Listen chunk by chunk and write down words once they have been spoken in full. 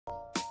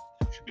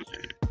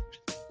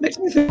Makes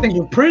me think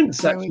of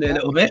Prince actually a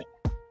little bit.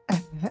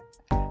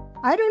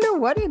 I don't know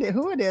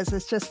who it is.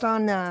 It's just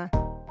on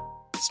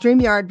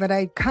StreamYard, but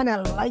I kind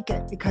of like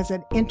it because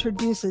it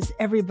introduces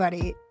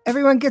everybody.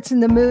 Everyone gets in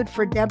the mood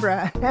for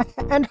Debra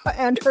and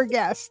her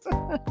guest.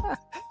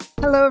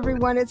 Hello,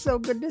 everyone. It's so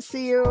good to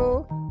see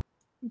you.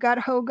 Got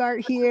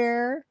Hogarth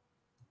here.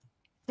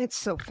 It's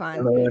so fun.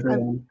 Hello,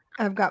 everyone.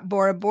 I've got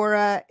Bora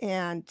Bora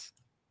and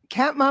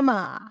Cat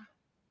Mama.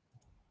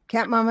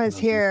 Cat Mama is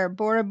here.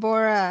 Bora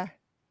Bora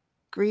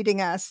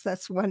greeting us.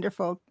 That's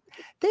wonderful.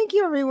 Thank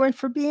you, everyone,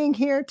 for being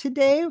here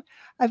today.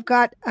 I'm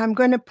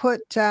going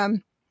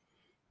to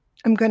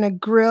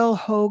grill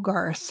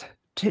Hogarth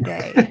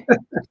today.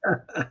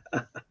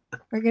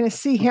 We're going to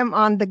see him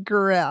on the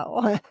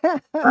grill.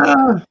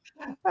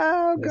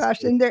 Oh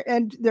gosh. And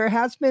there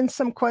has been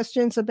some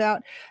questions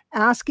about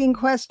asking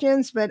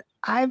questions, but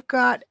I've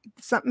got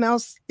something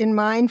else in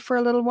mind for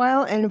a little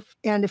while. And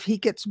if he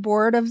gets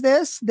bored of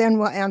this, then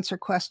we'll answer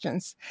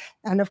questions.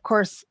 And of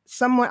course,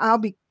 I'll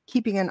be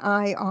keeping an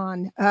eye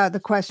on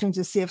the questions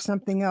to see if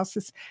something else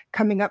is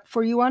coming up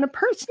for you on a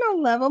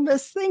personal level.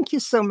 Miss, thank you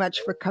so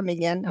much for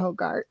coming in,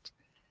 Hogarth.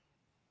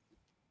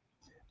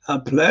 A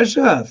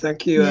pleasure.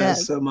 Thank you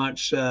so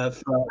much for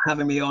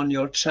having me on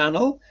your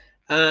channel.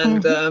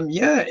 And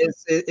yeah,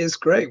 it's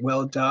great.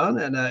 Well done.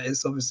 And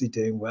it's obviously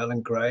doing well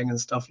and growing and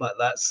stuff like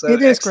that. So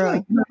it is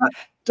growing. It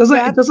doesn't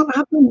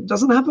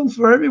happen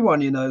for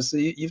everyone, you know. So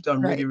you've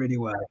done really, really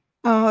well.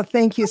 Oh,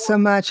 thank you so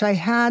much. I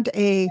had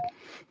a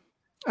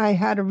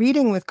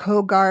reading with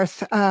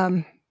Hogarth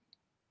at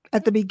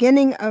the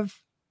beginning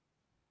of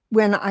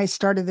when I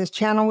started this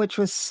channel, which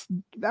was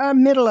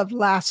middle of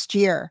last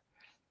year.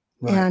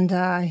 Right. And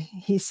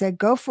he said,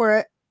 go for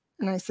it.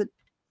 And I said,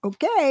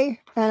 okay.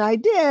 And I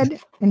did.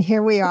 And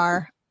here we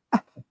are.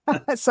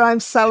 So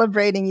I'm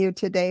celebrating you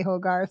today,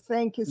 Hogarth.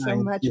 Thank you so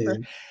much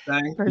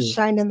for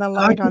shining the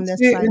light on this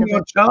side of it. I could see it in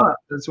your chart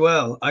as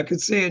well. I could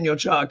see it in your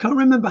chart. I can't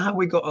remember how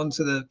we got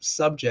onto the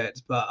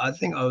subject, but I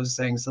think I was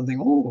saying something,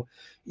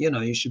 you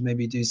know, you should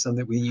maybe do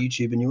something with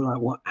YouTube. And you were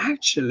like, well,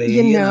 actually,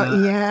 you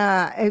know,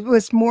 yeah, it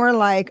was more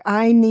like,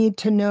 I need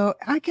to know.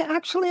 I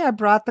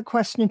brought the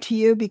question to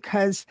you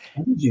because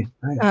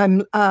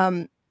I'm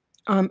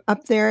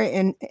up there,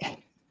 and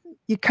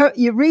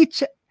you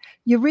reach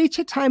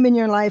a time in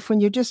your life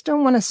when you just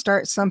don't want to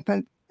start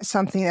something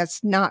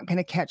that's not going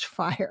to catch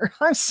fire.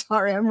 I'm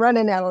sorry, I'm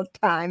running out of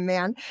time,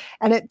 man.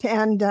 And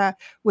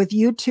with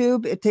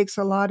YouTube, it takes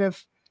a lot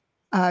of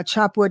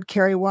chop wood,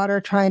 carry water,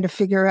 trying to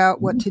figure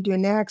out what to do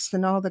next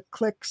and all the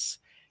clicks.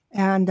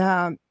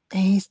 And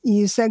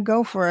you said,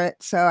 go for it.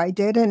 So I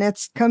did, and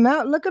it's come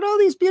out. Look at all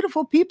these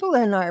beautiful people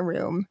in our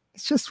room.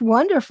 It's just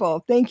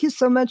wonderful. Thank you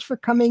so much for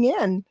coming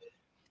in.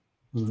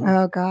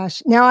 Oh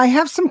gosh. Now I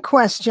have some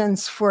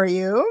questions for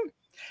you.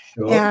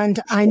 Sure. And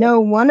I know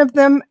one of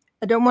them,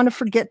 I don't want to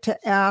forget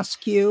to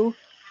ask you,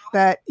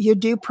 but you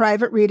do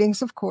private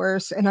readings, of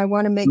course. And I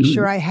want to make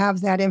sure I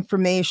have that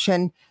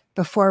information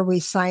before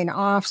we sign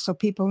off, so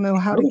people know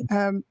how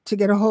to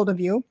get a hold of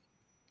you.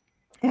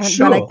 And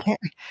but I can't.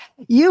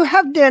 You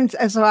have done,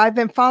 so I've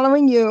been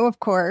following you,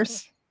 of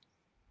course,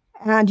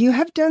 and you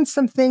have done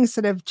some things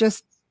that have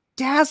just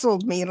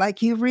dazzled me.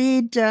 Like you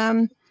read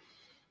some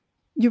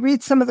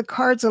of the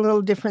cards a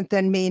little different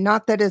than me.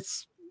 Not that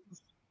it's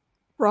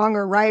wrong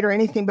or right or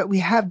anything, but we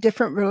have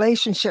different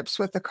relationships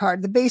with the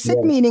card. The basic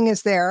meaning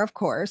is there, of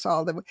course,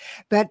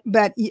 but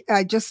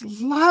I just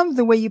love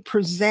the way you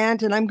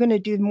present, and I'm going to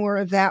do more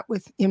of that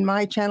in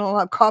my channel.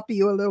 I'll copy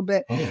you a little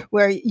bit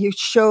where you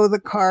show the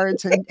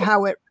cards and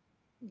how it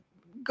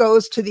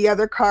goes to the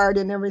other card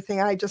and everything.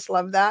 I just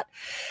love that.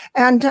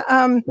 And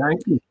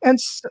thank you.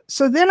 And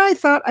so then I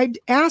thought I'd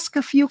ask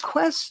a few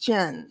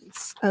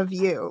questions of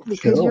you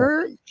because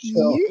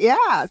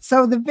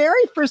So the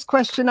very first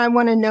question I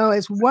want to know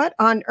is, what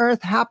on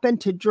earth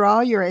happened to draw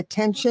your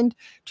attention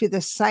to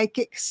the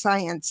psychic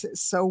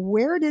sciences? So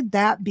where did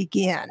that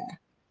begin?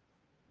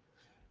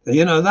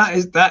 You know,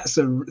 that's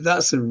a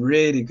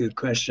really good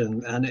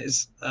question, and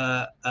it's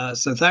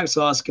so thanks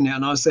for asking it.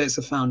 And I'll say it's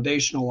a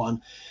foundational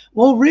one.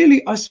 Well,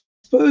 really, I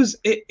suppose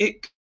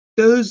it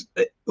goes.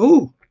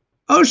 Oh,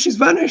 she's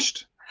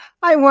vanished.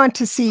 I want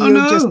to see you.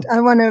 No.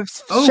 I want to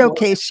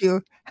showcase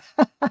you.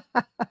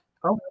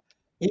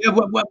 Yeah.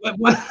 What?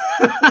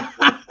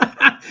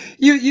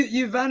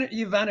 you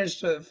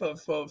vanished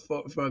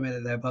for a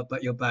minute there,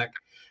 but you're back.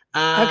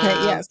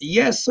 Okay. Yes.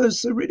 Yes. So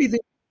really,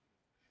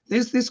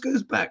 this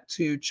goes back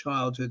to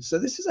childhood. So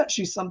this is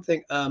actually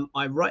something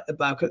I write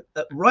about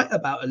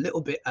a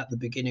little bit at the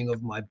beginning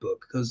of my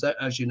book, because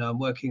as you know, I'm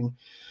working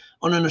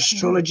on an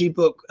astrology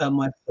book,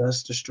 my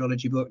first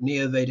astrology book,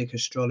 Neo-Vedic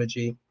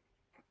Astrology,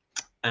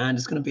 and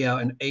it's going to be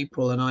out in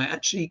April. And I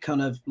actually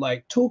kind of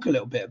like talk a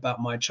little bit about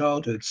my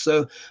childhood.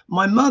 So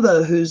my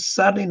mother, who's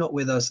sadly not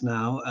with us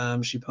now,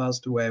 she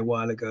passed away a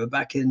while ago,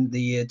 back in the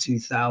year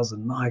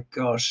 2000. My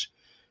gosh,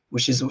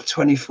 which is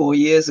 24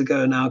 years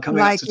ago now,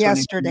 coming like up to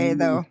yesterday,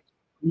 though.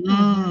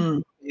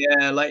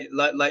 Yeah,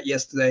 like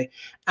yesterday.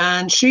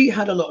 And she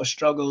had a lot of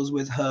struggles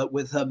with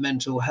her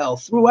mental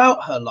health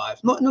throughout her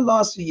life, not in the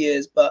last few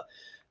years, but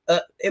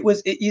it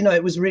was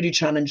it was really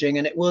challenging,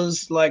 and it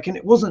was like, and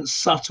it wasn't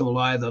subtle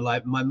either.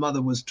 Like my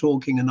mother was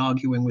talking and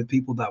arguing with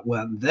people that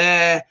weren't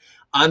there.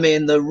 I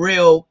mean, the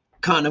real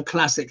kind of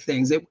classic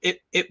things.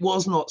 It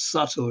was not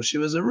subtle. She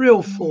was a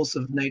real force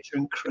of nature,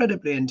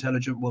 incredibly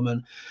intelligent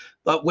woman,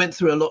 but went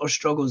through a lot of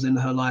struggles in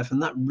her life,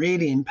 and that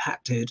really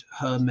impacted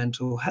her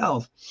mental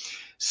health.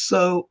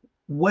 So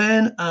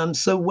when I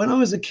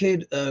was a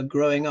kid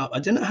growing up, I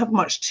didn't have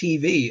much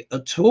TV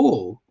at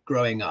all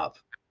growing up.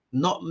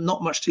 Not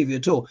much TV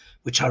at all,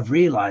 which I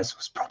realized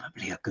was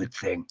probably a good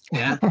thing.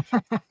 Yeah.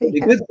 A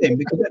good thing,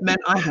 because it meant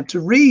I had to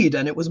read,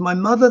 and it was my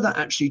mother that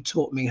actually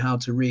taught me how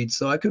to read.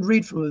 So I could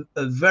read from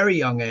a very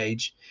young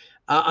age.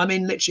 I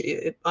mean,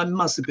 literally, I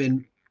must have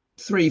been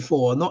 3,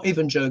 4, not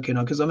even joking,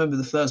 because I remember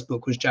the first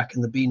book was Jack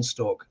and the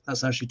Beanstalk.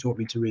 That's how she taught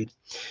me to read.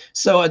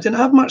 So I didn't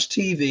have much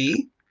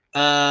TV.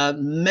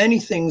 Many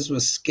things were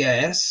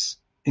scarce,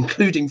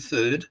 including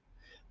food,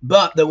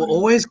 but there were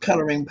always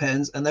coloring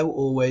pens and there were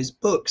always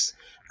books.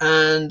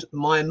 And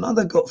my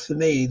mother got for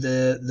me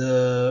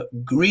the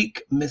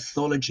Greek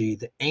mythology,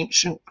 the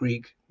ancient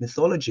Greek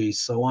mythology.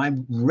 So I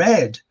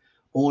read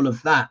all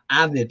of that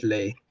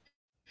avidly.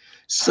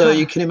 So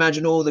you can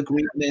imagine all the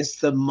Greek myths,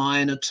 the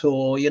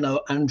Minotaur,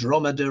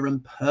 Andromeda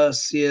and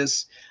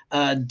Perseus,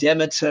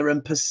 Demeter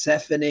and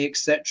Persephone,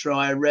 etc.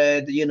 I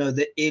read,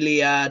 the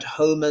Iliad,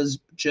 Homer's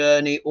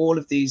journey, all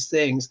of these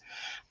things.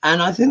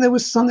 And I think there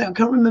was something, I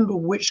can't remember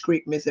which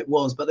Greek myth it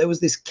was, but there was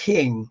this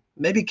king,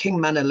 maybe King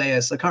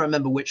Menelaus, I can't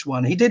remember which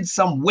one. He did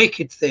some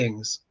wicked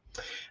things.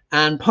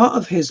 And part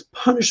of his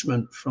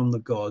punishment from the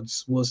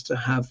gods was to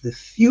have the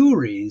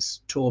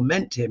Furies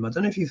torment him. I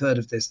don't know if you've heard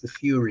of this, the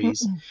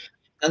Furies.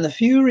 And the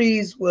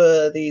Furies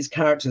were these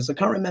characters, I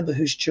can't remember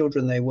whose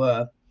children they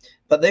were,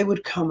 but they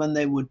would come and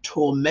they would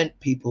torment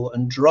people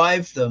and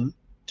drive them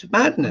to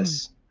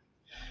madness.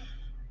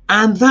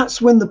 And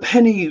that's when the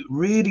penny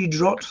really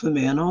dropped for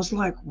me. And I was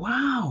like,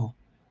 wow,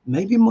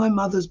 maybe my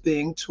mother's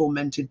being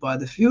tormented by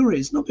the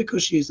Furies, not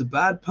because she's a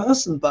bad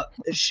person, but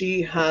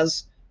she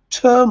has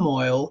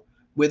turmoil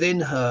within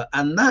her.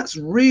 And that's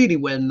really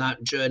when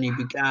that journey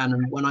began,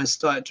 and when I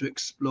started to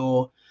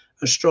explore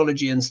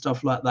astrology and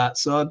stuff like that.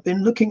 So I've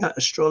been looking at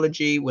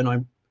astrology when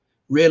I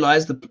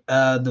realized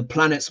the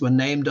planets were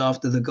named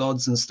after the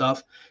gods and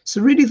stuff.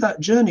 So really that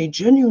journey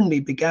genuinely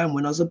began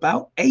when I was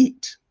about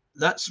 8.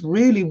 That's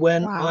really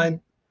when I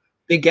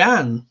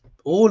began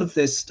all of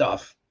this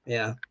stuff.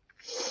 Yeah.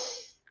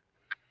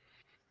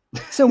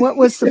 So what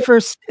was the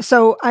first?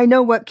 So I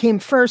know what came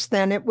first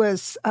then. It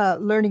was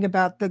learning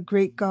about the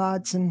Greek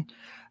gods and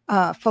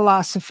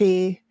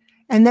philosophy.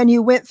 And then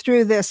you went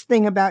through this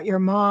thing about your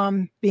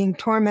mom being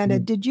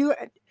tormented. Did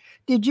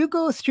you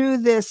go through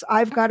this,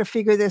 I've got to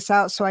figure this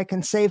out so I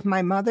can save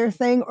my mother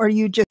thing, or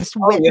you just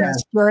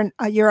witnessed?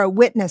 You're a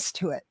witness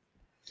to it.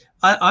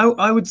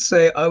 I would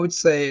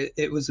say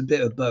it was a bit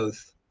of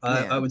both.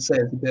 I would say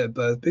it's a bit of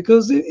both,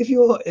 because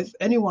if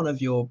any one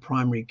of your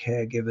primary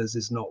caregivers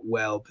is not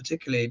well,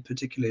 particularly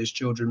as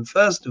children,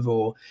 first of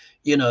all,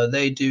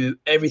 they do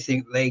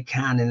everything they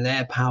can in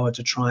their power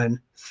to try and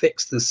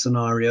fix the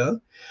scenario.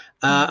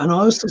 And I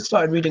also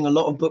started reading a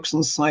lot of books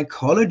on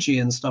psychology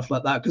and stuff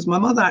like that, because my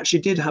mother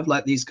actually did have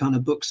like these kind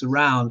of books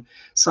around.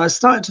 So I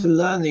started to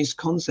learn these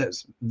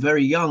concepts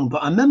very young.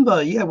 But I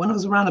remember, when I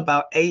was around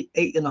about 8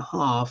 and a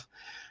half,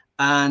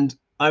 and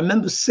I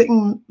remember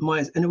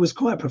and it was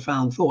quite a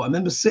profound thought. I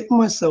remember sitting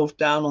myself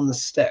down on the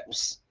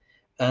steps,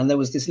 and there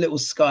was this little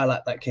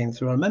skylight that came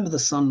through. I remember the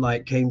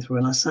sunlight came through,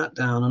 and I sat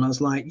down and I was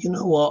like, you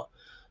know what?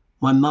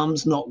 My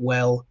mum's not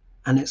well,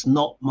 and it's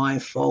not my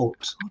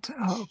fault.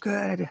 Oh,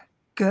 good.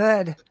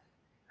 Good.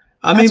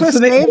 I mean, for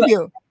me, saved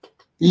you.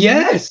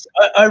 Yes,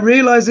 I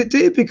realized it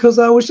did, because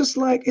I was just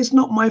like, it's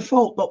not my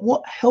fault. But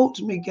what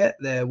helped me get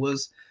there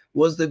was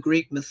the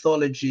Greek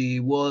mythology,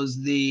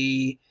 was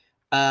the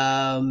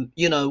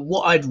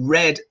what I'd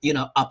read,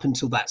 up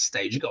until that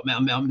stage. You got me. I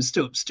mean, I'm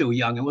still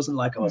young. It wasn't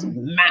like I was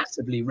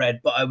massively read,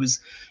 but I was,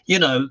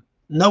 no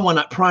one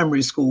at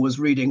primary school was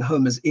reading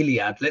Homer's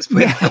Iliad. Let's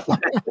put it that way.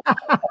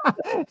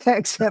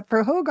 Except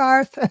for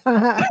Hogarth.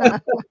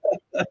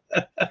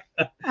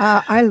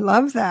 I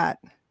love that.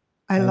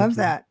 I love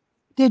that.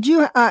 Did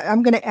you,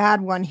 I'm going to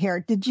add one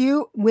here. Did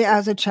you,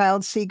 as a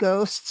child, see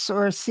ghosts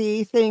or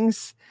see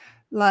things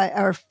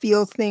or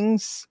feel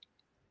things?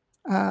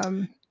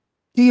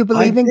 Do you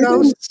believe in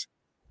ghosts?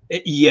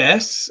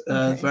 Yes,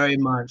 very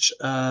much.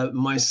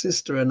 My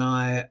sister and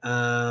I,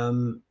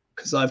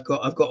 because I've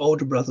got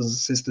older brothers and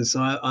sisters,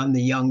 so I'm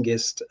the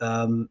youngest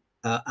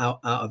out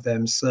of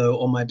them. So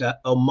on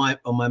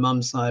my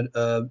mum's side,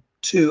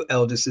 2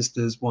 elder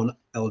sisters, 1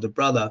 elder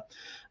brother.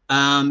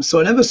 So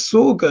I never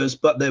saw ghosts,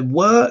 but there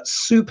were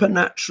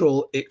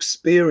supernatural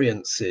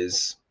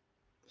experiences.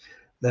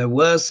 I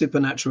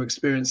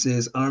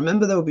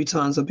remember there would be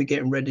times I'd be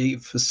getting ready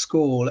for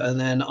school, and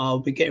then I'll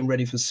be getting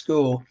ready for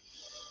school,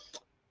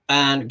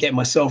 and getting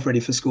myself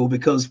ready for school,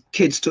 because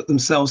kids took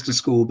themselves to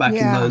school back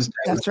in those days.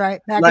 That's right.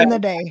 Back Like, in the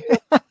day.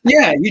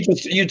 yeah,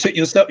 you took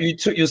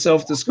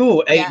yourself to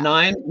school, 8, Yeah.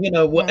 9, you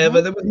know,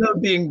 whatever. There was no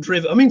being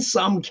driven. I mean,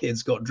 some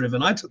kids got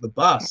driven. I took the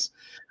bus.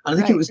 And I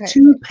think it was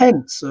 2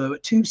 pence, or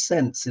 2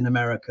 cents in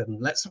American.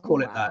 Let's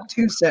call it that.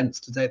 2 cents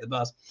to take the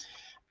bus.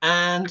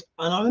 And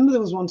I remember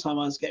there was one time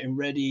I was getting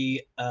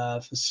ready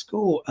for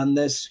school, and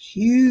this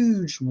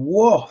huge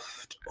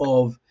waft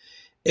of,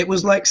 it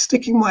was like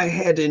sticking my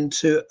head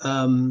into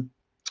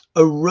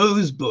a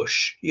rose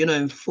bush, you know,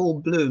 in full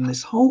bloom.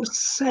 This whole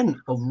scent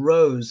of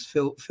rose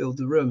filled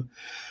the room.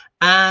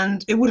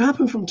 And it would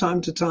happen from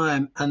time to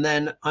time. And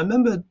then I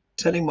remember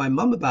telling my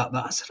mum about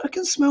that. I said, I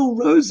can smell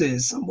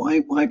roses.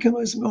 Why can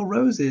I smell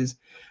roses?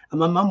 And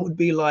my mum would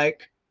be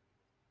like,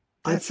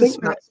 I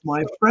think that's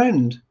my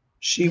friend.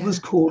 She was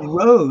called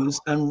Rose,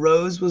 and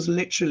Rose was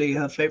literally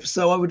her favorite.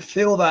 So I would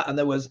feel that, and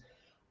there was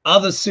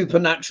other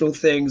supernatural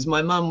things.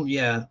 My mum,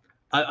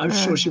 I'm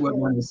sure she won't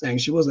mind me saying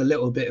she was a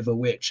little bit of a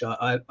witch.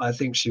 I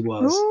think she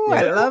was. Oh,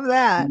 I love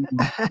that.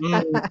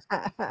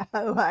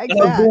 I like that. I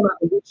was born at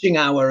the witching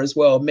hour as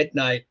well,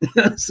 midnight.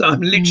 So I'm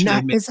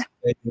literally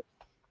midnight.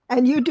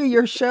 And you do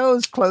your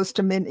shows close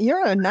to midnight.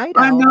 You're a night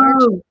owl. I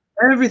know.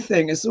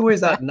 Everything. It's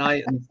always at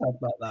night and stuff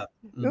like that.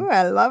 Oh,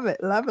 I love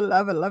it. Love it,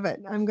 love it, love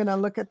it. I'm going to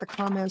look at the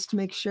comments to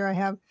make sure I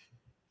have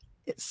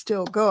it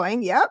still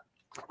going. Yep.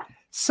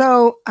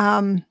 So,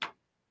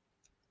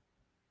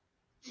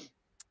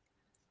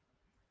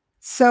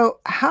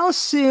 how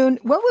soon,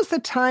 what was the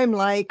time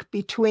like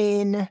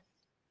between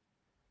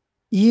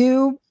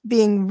you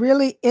being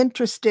really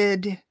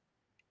interested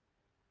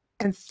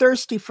and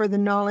thirsty for the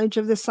knowledge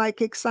of the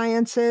psychic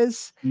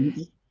sciences?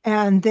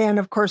 And then,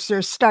 of course,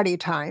 there's study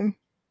time.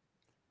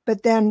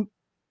 But then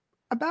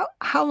about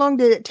how long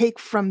did it take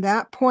from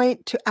that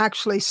point to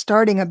actually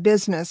starting a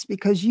business?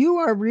 Because you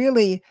are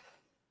really,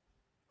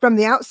 from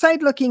the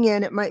outside looking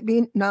in, it might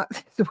be not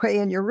the way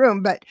in your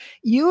room, but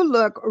you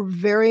look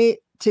very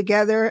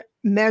together,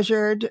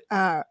 measured,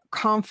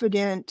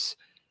 confident.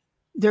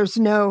 There's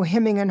no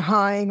hemming and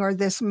hawing, or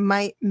this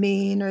might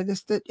mean, or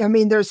this, I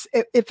mean, there's,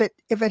 if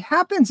it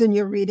happens in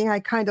your reading, I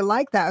kind of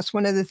like that. It's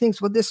one of the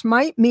things, well, this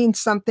might mean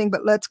something,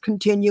 but let's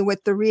continue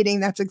with the reading.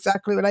 That's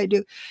exactly what I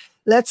do.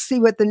 Let's see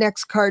what the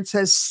next card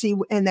says,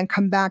 and then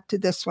come back to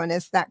this one.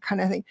 Is that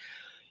kind of thing.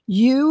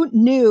 You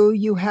knew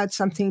you had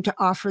something to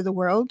offer the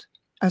world,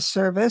 a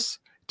service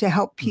to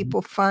help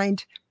people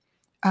find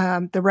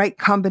the right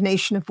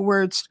combination of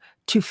words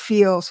to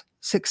feel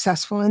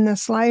successful in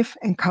this life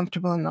and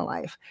comfortable in the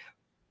life.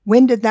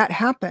 When did that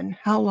happen?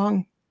 How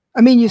long?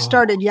 I mean, you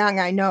started young,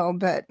 I know,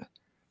 but.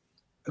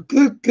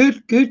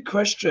 Good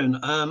question.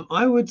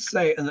 I would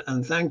say,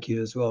 and thank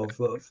you as well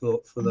for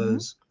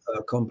those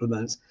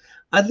compliments.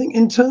 I think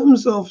in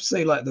terms of,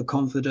 say, like the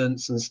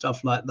confidence and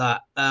stuff like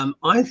that,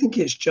 I think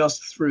it's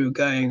just through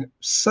going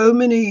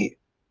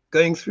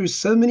through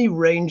so many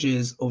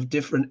ranges of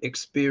different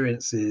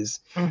experiences,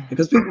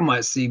 because people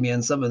might see me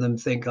and some of them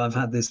think I've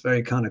had this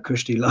very kind of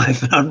cushy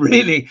life, and I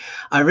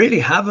really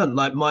haven't.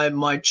 Like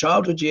my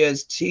childhood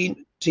years,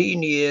 teen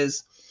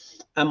years,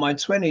 and my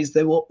 20s,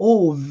 they were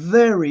all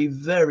very,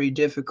 very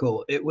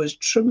difficult. It was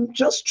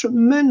just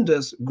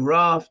tremendous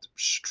graft,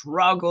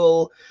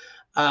 struggle.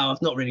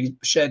 I've not really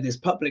shared this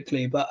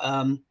publicly, but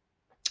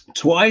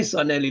twice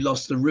I nearly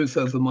lost the roof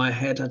over my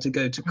head, had to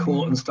go to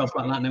court and stuff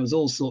like that. And there was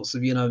all sorts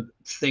of,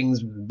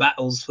 things,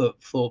 battles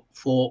for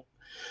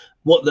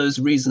what those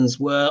reasons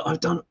were. I've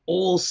done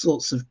all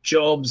sorts of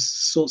jobs,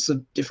 sorts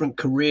of different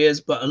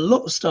careers, but a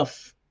lot of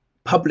stuff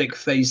public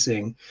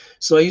facing.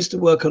 So I used to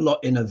work a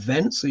lot in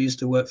events. I used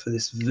to work for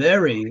this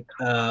very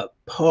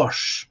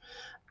posh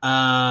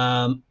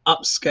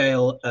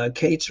upscale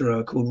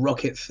caterer called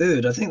Rocket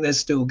Food. I think they're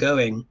still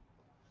going.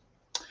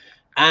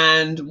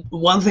 And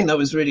one thing that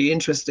was really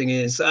interesting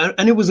is,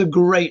 and it was a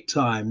great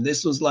time.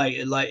 This was like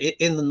in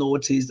the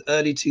noughties,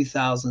 early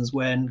 2000s,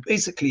 when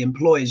basically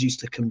employers used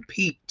to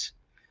compete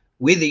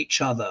with each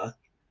other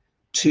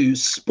to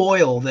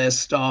spoil their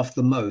staff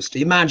the most.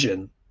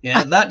 Imagine,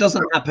 that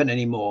doesn't happen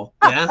anymore.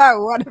 Yeah,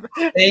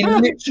 they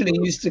literally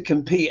used to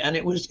compete, and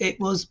it was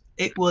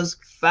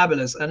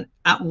fabulous. And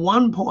at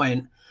one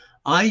point,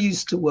 I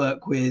used to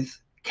work with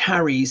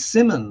Carrie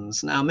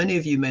Simmons. Now, many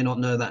of you may not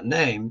know that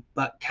name,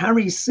 but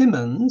Carrie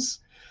Simmons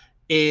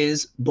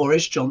is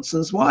Boris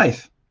Johnson's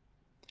wife.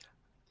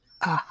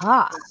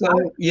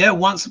 So yeah,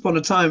 once upon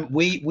a time,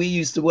 we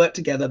used to work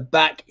together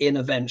back in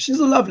events. She's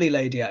a lovely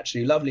lady,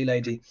 actually, lovely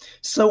lady.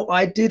 So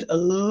I did a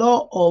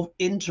lot of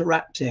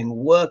interacting,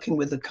 working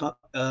with the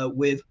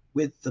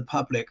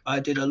public. I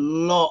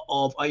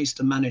used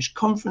to manage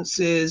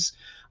conferences.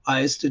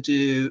 I used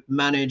to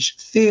manage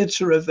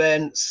theatre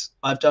events.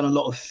 I've done a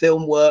lot of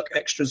film work,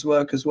 extras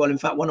work as well. In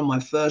fact, one of my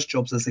first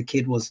jobs as a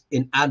kid was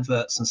in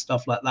adverts and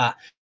stuff like that.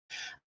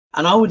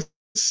 And I would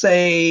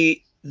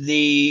say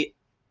the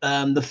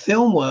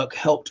film work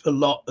helped a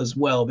lot as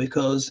well,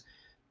 because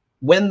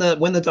when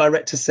the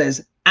director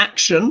says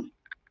action,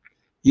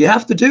 you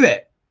have to do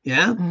it.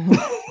 Yeah. Mm-hmm.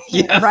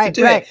 You have Right,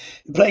 to do right.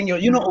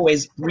 it. You're not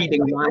always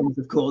reading lines,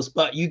 of course,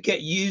 but you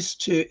get used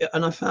to,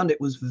 and I found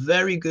it was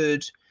very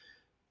good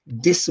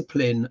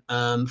discipline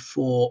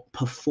for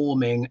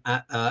performing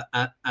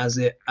as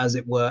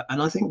it were.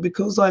 And I think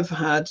because I've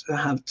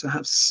have to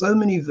have so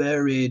many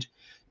varied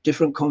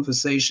different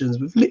conversations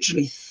with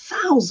literally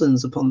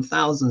thousands upon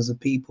thousands of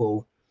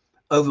people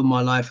over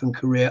my life and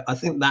career, I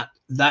think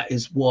that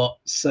is what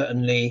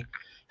certainly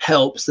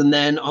helps. And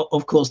then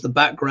of course the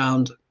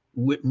background,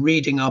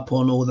 reading up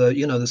on all the,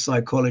 the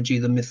psychology,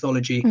 the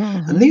mythology, and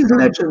Mm-hmm. these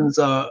legends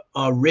are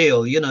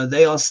real.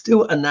 They are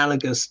still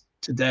analogous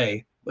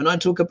today. When I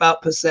talk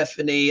about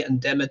Persephone and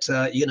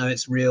Demeter,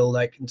 it's real,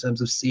 like in terms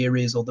of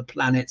Ceres or the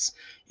planets.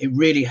 It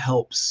really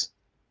helps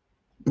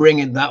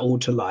bringing that all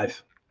to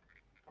life.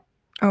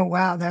 Oh,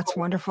 wow, that's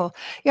wonderful.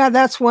 Yeah,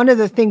 that's one of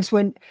the things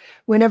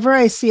whenever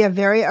I see a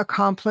very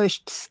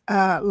accomplished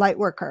light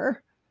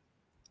worker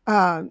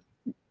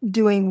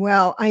doing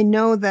well, I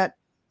know that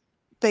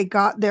they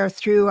got there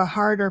through a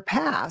harder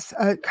path,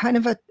 kind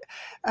of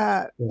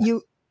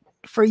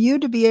for you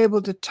to be able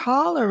to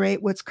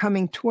tolerate what's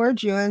coming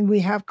towards you. And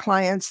we have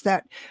clients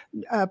that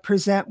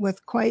present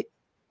with quite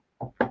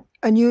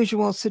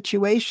unusual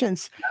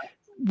situations.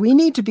 We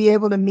need to be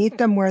able to meet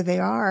them where they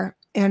are.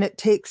 And it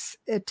takes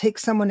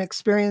someone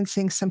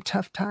experiencing some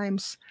tough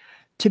times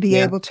to be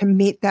able to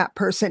meet that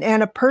person.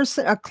 And a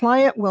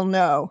client will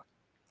know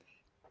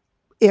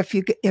if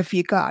you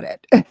got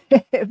it,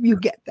 if you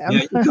get them.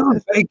 Yeah, you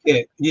can't fake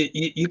it.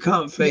 You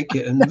can't fake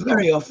it. And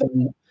very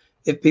often,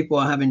 if people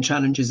are having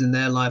challenges in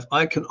their life,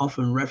 I can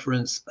often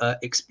reference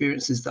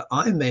experiences that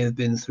I may have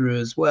been through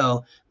as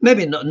well.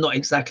 Maybe not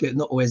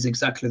always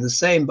exactly the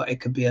same, but it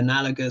could be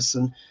analogous.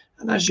 And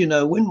as you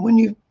know, when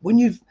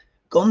you've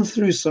gone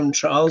through some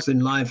trials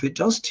in life, it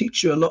does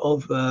teach you a lot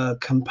of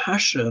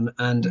compassion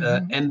and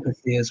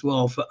empathy as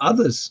well for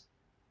others.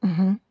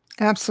 Mm-hmm.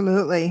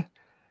 Absolutely.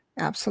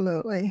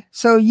 Absolutely.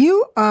 So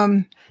you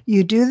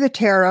do the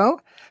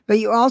tarot, but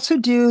you also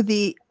do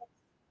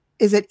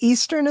is it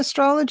Eastern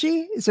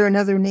astrology? Is there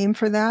another name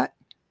for that?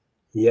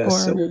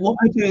 Yes. So what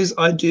I do is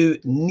I do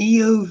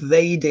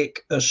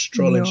Neo-Vedic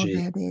astrology.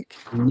 Neo-Vedic.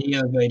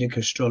 Neo-Vedic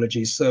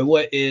astrology. So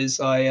what is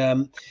I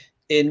am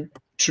in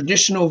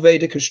traditional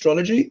Vedic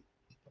astrology,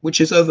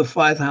 which is over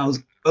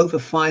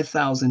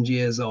 5,000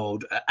 years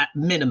old at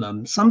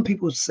minimum. Some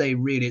people say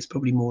really it's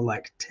probably more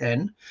like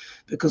 10,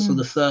 because for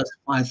the first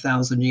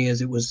 5,000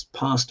 years it was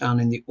passed down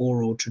in the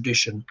oral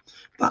tradition,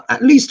 but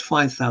at least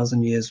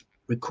 5,000 years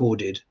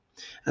recorded.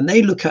 And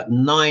they look at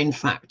 9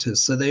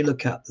 factors. So they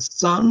look at the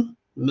sun,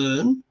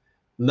 moon,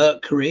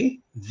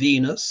 Mercury,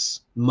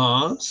 Venus,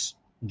 Mars,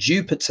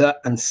 Jupiter,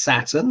 and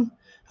Saturn.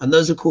 And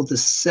those are called the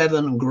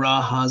 7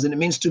 grahas, and it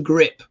means to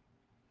grip.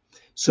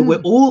 So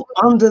we're all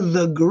under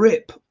the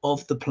grip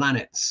of the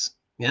planets.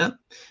 Yeah.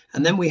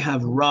 And then we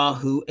have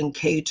Rahu and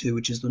Ketu,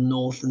 which is the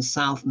north and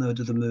south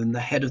node of the moon, the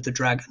head of the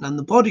dragon and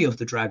the body of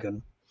the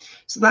dragon.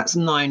 So that's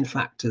 9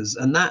 factors,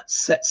 and that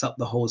sets up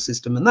the whole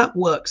system. And that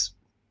works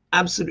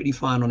absolutely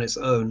fine on its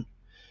own.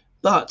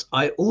 But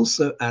I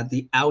also add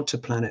the outer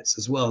planets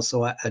as well.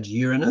 So I add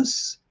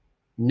Uranus,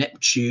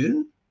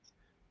 Neptune,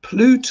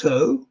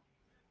 Pluto,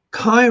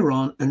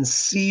 Chiron, and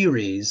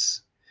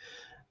Ceres.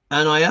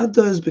 And I add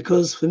those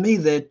because for me,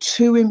 they're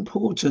too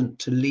important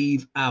to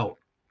leave out.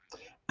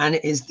 And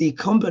it is the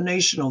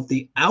combination of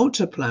the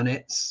outer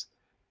planets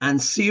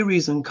and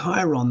Ceres and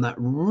Chiron that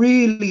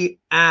really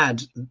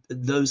add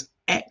those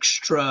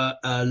extra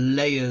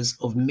layers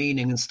of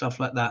meaning and stuff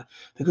like that,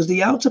 because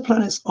the outer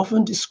planets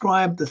often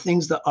describe the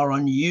things that are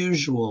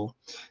unusual,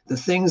 the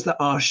things that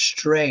are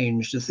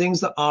strange, the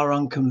things that are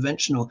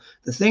unconventional,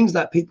 the things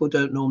that people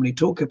don't normally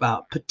talk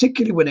about,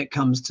 particularly when it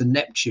comes to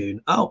Neptune.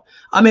 Oh,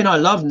 I mean, I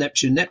love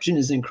Neptune. Neptune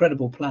is an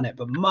incredible planet,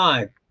 but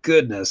my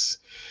goodness,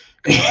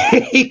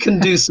 he can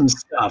do some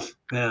stuff.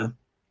 Yeah.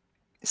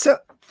 So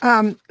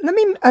let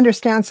me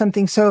understand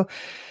something. So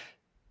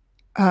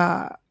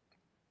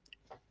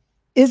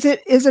is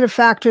it a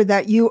factor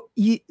that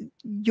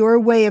your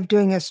way of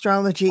doing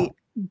astrology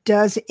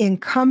does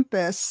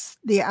encompass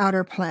the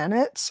outer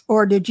planets,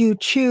 or did you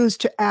choose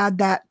to add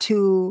that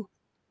to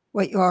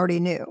what you already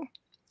knew?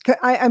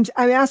 I'm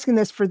asking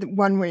this for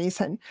one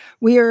reason.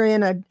 We are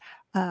in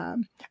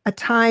a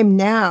time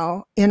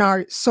now in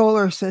our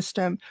solar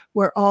system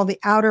where all the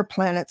outer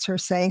planets are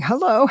saying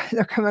hello.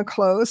 They're coming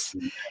close,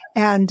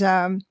 and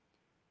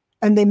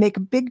they make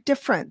a big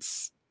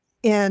difference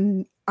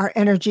in our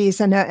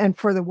energies and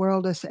for the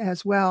world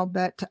as well.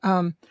 But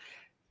I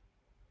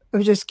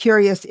was just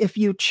curious if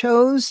you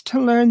chose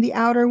to learn the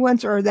outer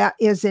ones, or that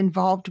is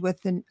involved with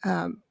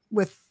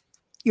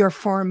your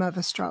form of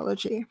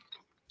astrology.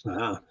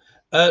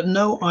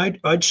 No,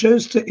 I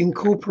chose to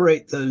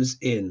incorporate those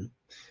in.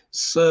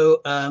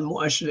 So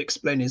what I should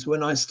explain is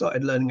when I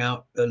started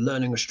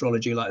learning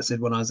astrology, like I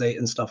said, when I was 8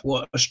 and stuff,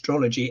 what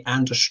astrology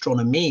and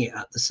astronomy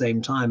at the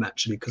same time,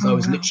 actually, because I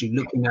was literally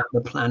looking at the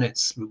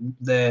planets,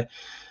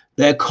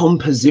 their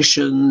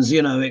compositions,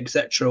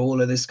 etc., all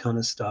of this kind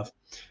of stuff.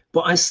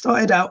 But I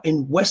started out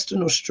in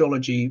Western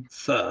astrology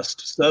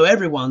first. So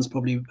everyone's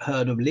probably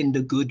heard of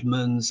Linda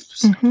Goodman's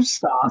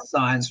Star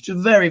Signs, which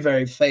is very,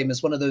 very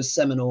famous, one of those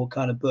seminal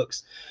kind of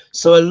books.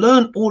 So I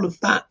learned all of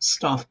that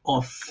stuff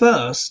off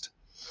first.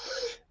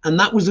 And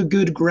that was a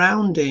good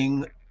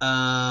grounding,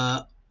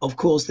 of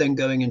course, then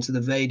going into the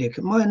Vedic.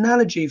 And my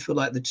analogy for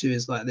like the two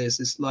is like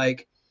this. It's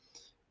like,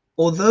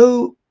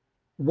 although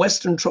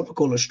Western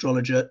tropical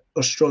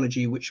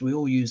astrology, which we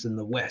all use in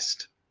the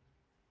West,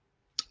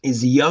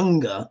 is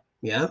younger,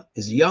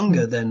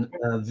 than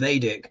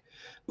Vedic.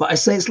 But I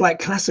say it's like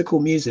classical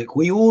music.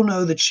 We all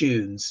know the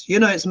tunes. You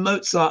know, it's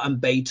Mozart and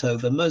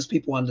Beethoven. Most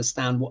people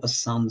understand what a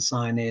sun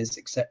sign is,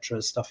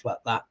 etc., stuff like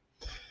that.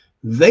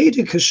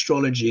 Vedic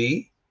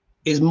astrology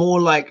is more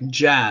like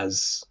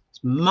jazz.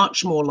 It's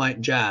much more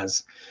like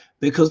jazz,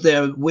 because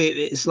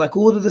it's like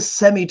all of the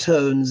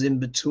semitones in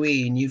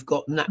between. You've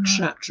got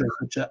nakshatras,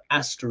 which are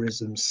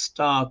asterisms,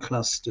 star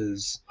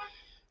clusters,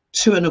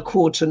 2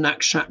 1/4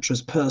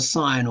 nakshatras per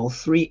sign, or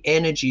 3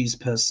 energies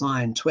per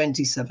sign,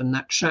 27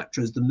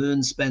 nakshatras. The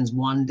moon spends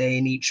 1 day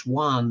in each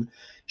one.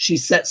 She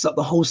sets up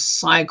the whole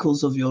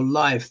cycles of your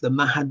life. The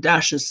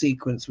Mahadasha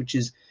sequence, which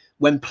is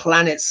when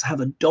planets have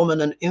a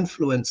dominant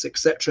influence,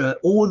 etc.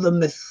 All the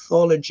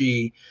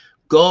mythology,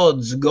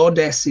 gods,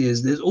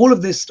 goddesses, there's all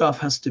of this stuff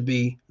has to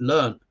be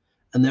learned.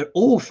 And they're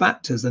all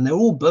factors, and they're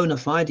all bona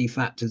fide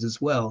factors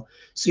as well.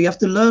 So you have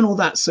to learn all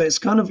that. So it's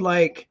kind of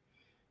like,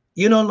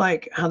 you know,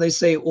 like how they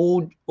say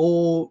all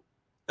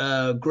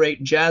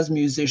great jazz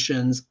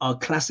musicians are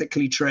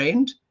classically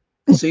trained.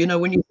 So, you know,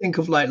 when you think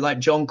of like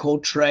John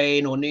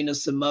Coltrane or Nina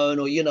Simone,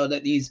 or, you know,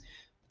 that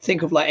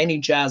think of like any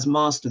jazz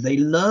master, they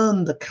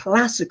learn the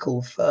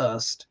classical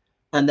first,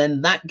 and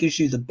then that gives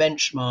you the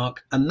benchmark.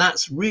 And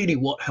that's really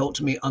what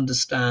helped me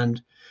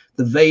understand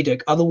the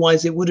Vedic.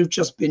 Otherwise, it would have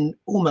just been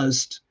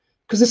almost,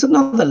 because it's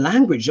another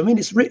language. I mean,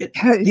 it's written,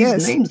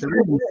 these names, they're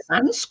written in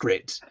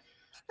Sanskrit.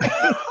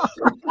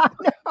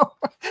 No,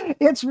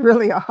 it's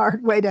really a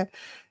hard way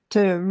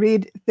to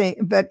read things,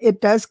 but it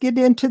does get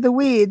into the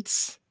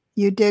weeds.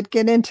 You did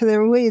get into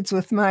the weeds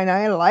with mine.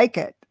 I like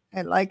it.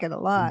 I like it a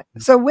lot.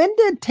 So when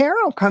did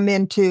tarot come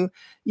into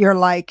your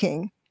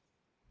liking?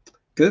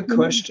 Good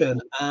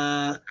question.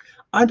 I'd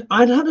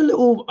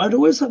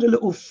always had a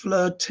little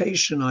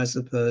flirtation, I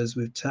suppose,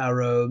 with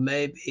tarot.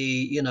 Maybe,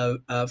 you know,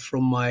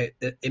 in my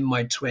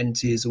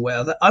 20s or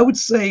whatever. I would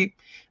say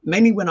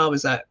mainly when I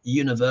was at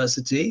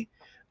university.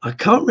 I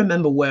can't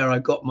remember where I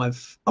got I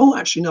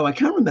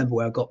can't remember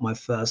where I got my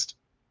first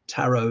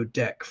tarot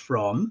deck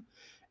from.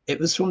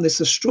 It was from this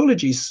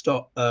astrology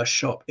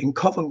shop in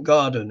Covent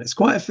Garden. It's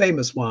quite a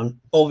famous one.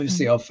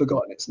 Obviously, I've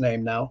forgotten its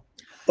name now.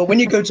 But when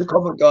you go to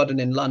Covent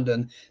Garden in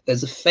London,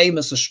 there's a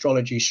famous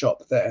astrology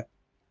shop there.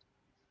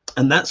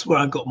 And that's where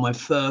I got my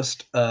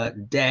first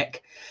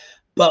deck.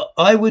 But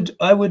I would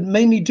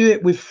mainly do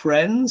it with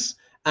friends.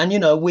 And,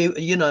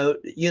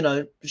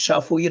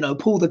 shuffle,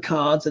 pull the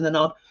cards, and then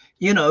I'd,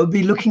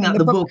 be looking at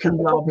the book and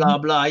blah, blah,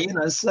 blah,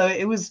 so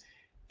it was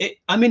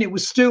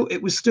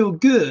still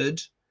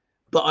good,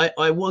 but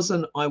I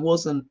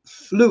wasn't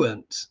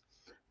fluent.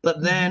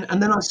 But then,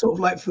 and then I sort of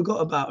like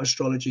forgot about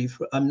astrology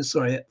I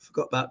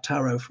forgot about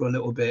tarot for a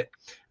little bit.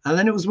 And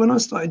then it was when I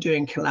started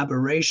doing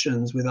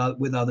collaborations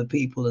with other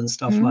people and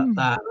stuff like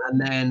that.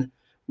 And then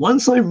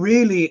once I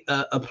really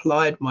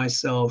applied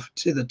myself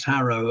to the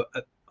tarot,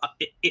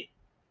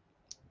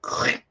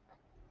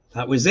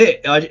 that was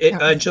it.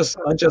 I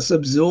just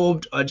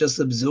absorbed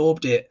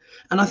it.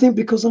 And I think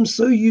because I'm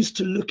so used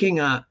to looking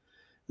at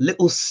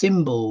little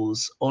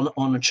symbols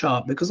on a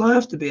chart, because I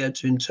have to be able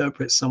to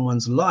interpret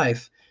someone's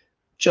life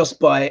just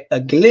by a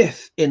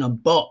glyph in a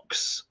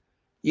box.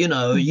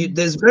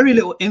 There's very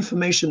little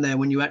information there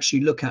when you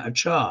actually look at a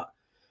chart.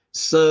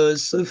 So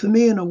for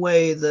me, in a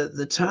way,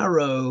 the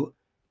tarot,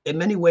 in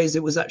many ways,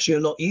 it was actually a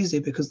lot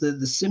easier because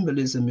the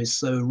symbolism is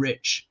so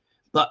rich.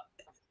 But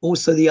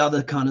also the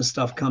other kind of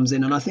stuff comes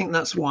in. And I think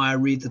that's why I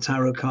read the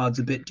tarot cards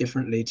a bit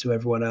differently to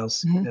everyone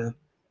else.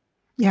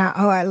 Yeah.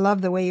 Oh, I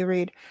love the way you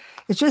read.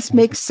 It just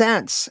makes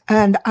sense.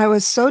 And I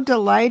was so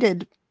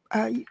delighted.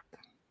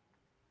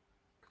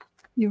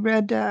 You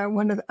read I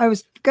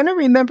was going to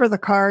remember the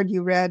card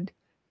you read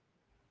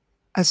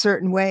a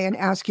certain way and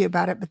ask you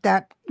about it, but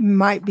that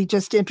might be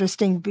just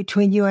interesting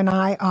between you and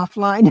I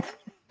offline.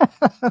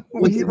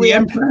 we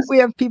have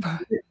people.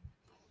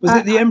 Was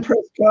it the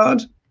Empress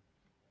card?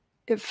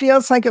 It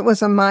feels like it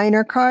was a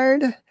minor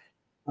card.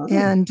 Oh.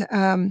 And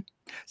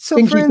so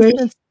Stinky for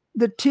instance,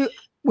 fish?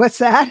 What's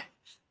that?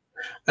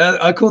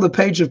 I call the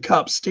Page of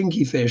Cups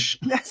Stinky Fish.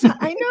 Yes,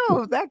 I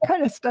know. That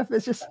kind of stuff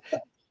is just...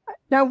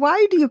 Now,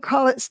 why do you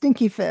call it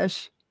Stinky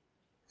Fish?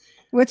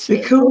 Because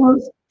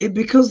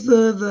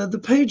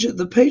the Page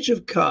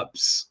of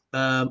Cups,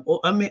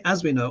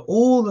 as we know,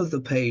 all of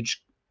the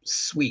page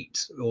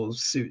suites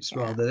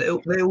rather,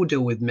 they all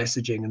deal with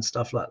messaging and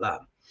stuff like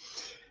that.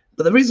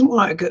 But the reason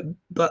why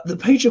but the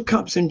Page of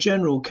Cups in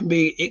general can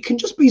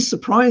just be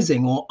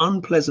surprising or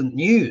unpleasant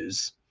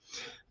news.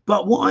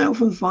 But what I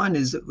often find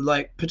is that,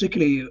 like,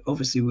 particularly,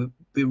 obviously, we've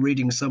been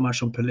reading so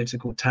much on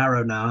political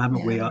tarot now,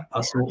 haven't we?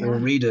 Us all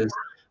readers.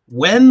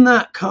 When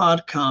that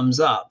card comes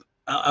up,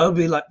 I'll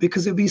be like,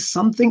 because it'll be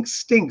something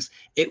stinks.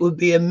 It would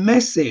be a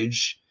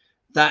message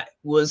that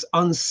was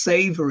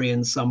unsavory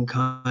in some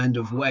kind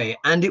of way,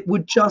 and it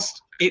would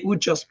just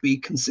be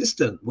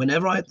consistent.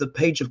 Whenever the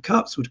Page of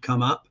Cups would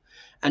come up,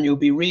 and you'll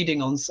be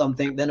reading on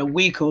something, then a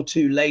week or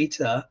two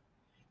later,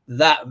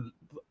 that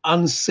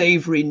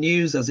unsavory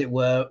news, as it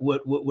were,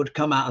 would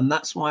come out, and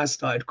that's why I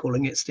started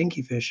calling it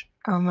Stinky Fish.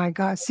 Oh my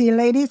God! See,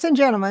 ladies and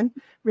gentlemen,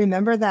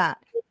 remember that.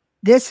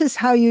 This is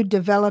how you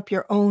develop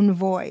your own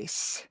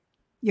voice.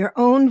 Your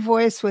own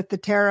voice with the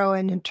tarot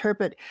and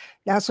interpret.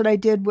 That's what I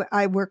did.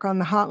 I work on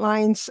the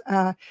hotlines.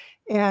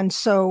 And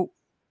so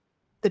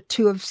the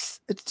two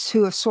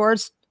of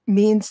swords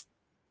means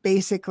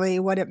basically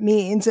what it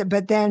means,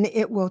 but then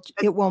it will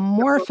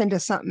morph into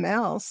something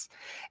else.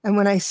 And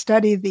when I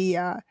study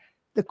the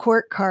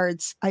court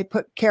cards, I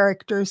put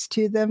characters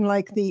to them,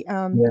 like the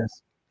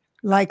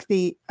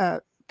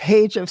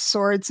Page of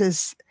Swords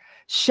is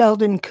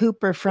Sheldon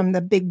Cooper from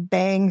The Big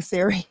Bang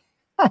Theory.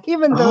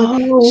 Even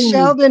though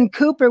Sheldon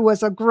Cooper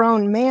was a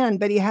grown man,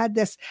 but he had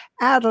this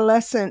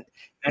adolescent,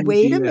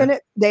 wait a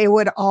minute, they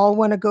would all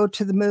want to go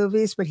to the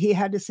movies, but he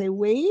had to say,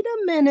 wait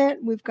a minute,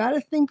 we've got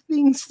to think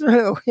things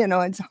through,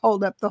 and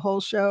hold up the whole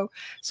show.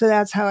 So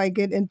that's how I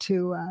get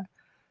into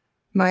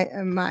my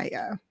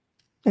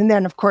and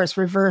then of course,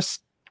 reverse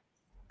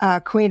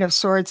Queen of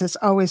Swords is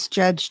always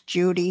Judge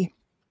Judy.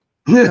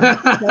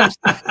 The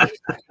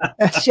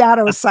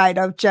shadow side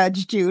of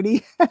Judge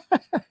Judy.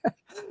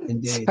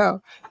 Indeed.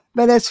 So,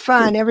 but it's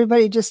fun.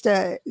 Everybody just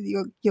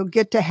you'll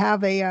get to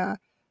have a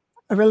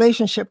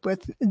relationship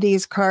with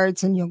these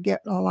cards, and you'll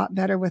get a lot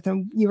better with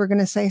them. You were going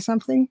to say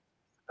something?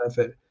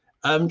 Perfect.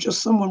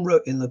 Just someone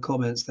wrote in the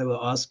comments. They were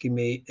asking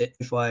me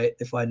if I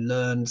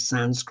learned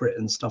Sanskrit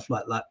and stuff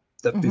like that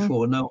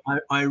before. No,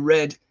 I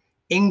read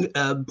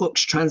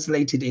books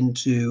translated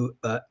into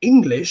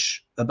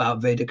English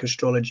about Vedic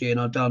astrology, and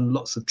I've done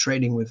lots of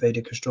training with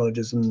Vedic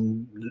astrologers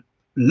and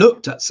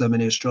looked at so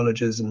many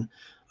astrologers, and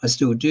I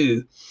still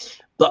do.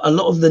 But a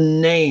lot of the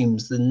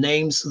names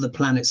of the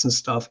planets and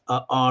stuff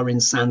are in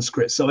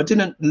Sanskrit. So I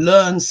didn't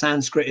learn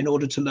Sanskrit in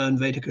order to learn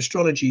Vedic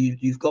astrology.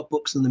 You've got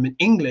books on them in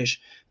English,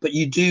 but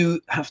you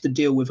do have to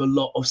deal with a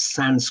lot of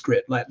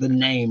Sanskrit, like the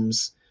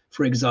names,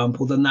 for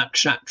example, the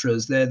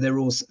nakshatras. They're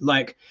all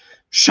like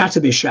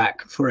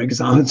Shatabishak, for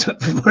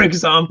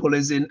example,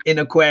 is in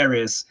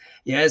Aquarius.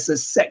 Yeah, it's a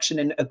section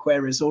in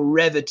Aquarius, or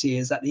Revati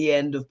is at the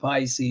end of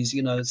Pisces,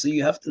 so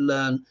you have to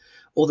learn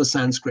all the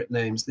Sanskrit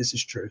names. This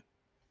is true.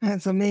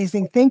 That's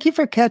amazing. Thank you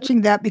for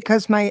catching that,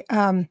 because my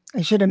I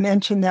should have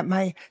mentioned that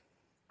my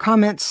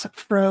comments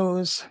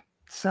froze.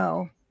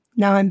 So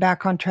now I'm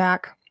back on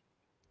track.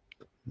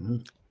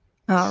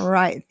 All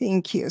right.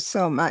 Thank you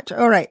so much.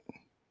 All right.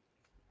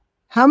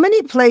 How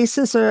many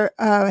places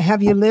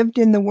have you lived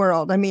in the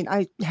world? I mean,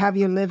 have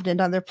you lived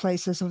in other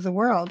places of the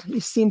world? You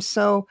seem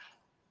so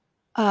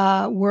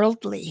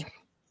worldly.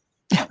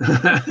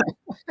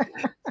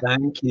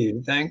 Thank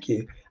you.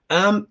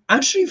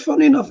 Actually,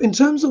 funny enough, in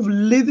terms of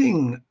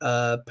living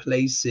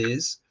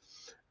places,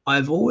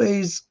 I've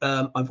always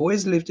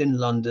lived in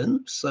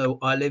London. So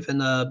I live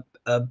in a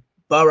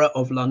borough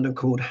of London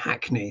called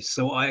Hackney.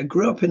 So I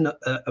grew up in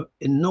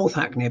North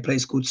Hackney, a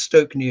place called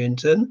Stoke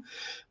Newington,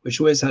 which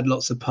always had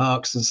lots of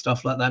parks and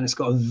stuff like that. And it's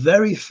got a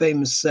very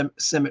famous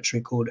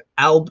cemetery called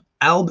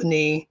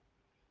Albany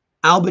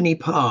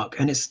Park,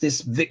 and it's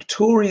this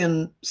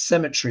Victorian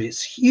cemetery.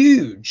 It's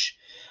huge,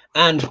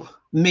 and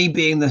me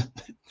being the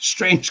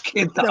strange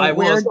kid that I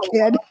was,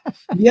 kid.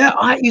 Yeah,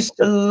 I used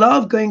to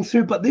love going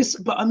through. But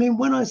I mean,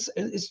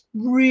 it's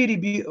really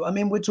beautiful. I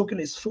mean, we're talking,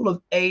 it's full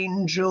of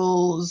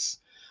angels,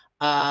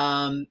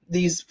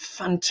 these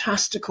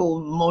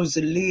fantastical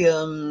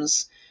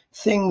mausoleums,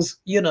 things,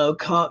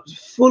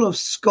 full of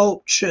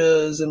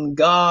sculptures and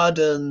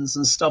gardens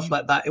and stuff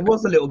like that. It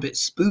was a little bit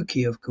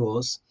spooky, of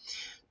course.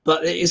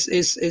 But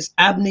it's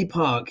Abney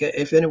Park.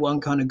 If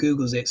anyone kind of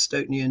Googles it,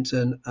 Stoke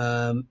Newington,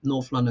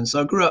 North London.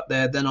 So I grew up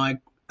there. Then I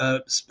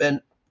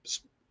spent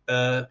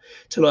till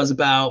I was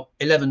about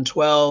 11,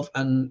 12,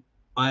 and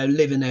I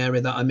live in the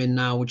area that I'm in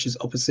now, which is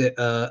opposite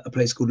a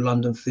place called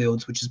London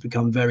Fields, which has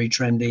become very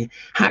trendy.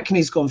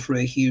 Hackney's gone through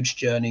a huge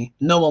journey.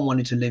 No one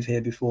wanted to live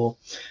here before.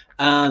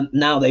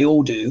 Now they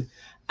all do.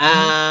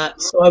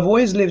 So I've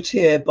always lived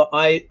here, but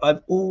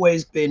I've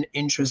always been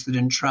interested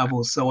in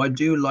travel. So I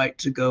do like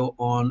to go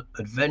on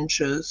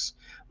adventures.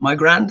 My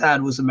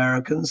granddad was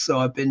American, so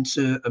I've been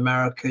to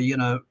America,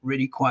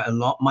 really quite a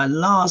lot. My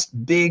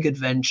last big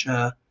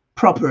adventure,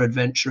 proper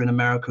adventure in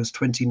America, was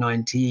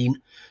 2019.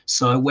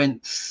 So I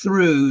went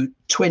through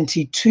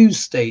 22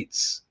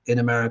 states in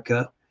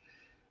America.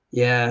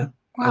 Yeah,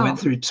 wow. I went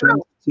through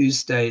 22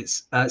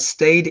 states,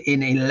 stayed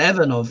in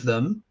 11 of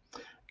them.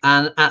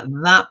 And at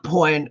that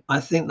point, I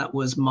think that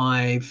was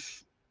my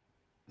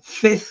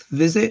fifth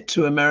visit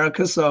to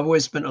America. So I've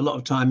always spent a lot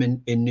of time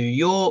in New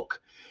York,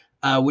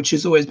 which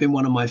has always been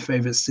one of my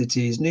favorite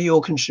cities. New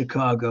York and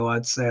Chicago,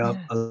 I'd say, are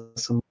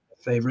some of my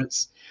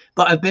favorites.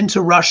 But I've been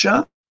to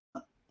Russia.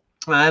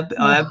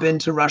 I've been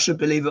to Russia,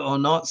 believe it or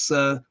not.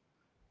 So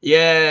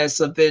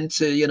Yes, I've been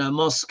to, you know,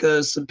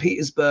 Moscow, St.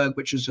 Petersburg,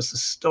 which was just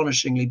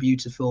astonishingly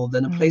beautiful.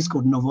 Then a place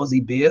called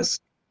Novosibirsk,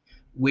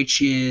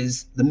 which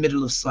is the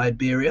middle of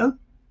Siberia,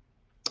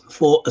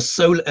 for a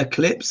solar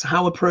eclipse.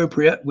 How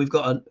appropriate. We've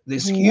got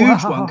this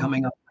huge one Wow.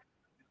 coming up.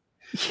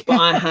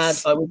 But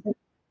Yes.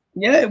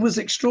 yeah, it was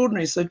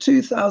extraordinary. So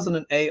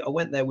 2008, I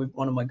went there with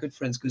one of my good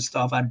friends,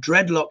 Gustav. I had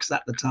dreadlocks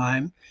at the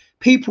time.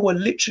 People were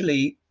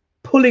literally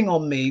pulling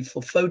on me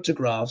for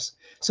photographs.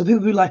 So people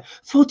would be like,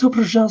 photo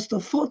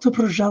pожалуйста,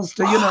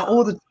 you know, The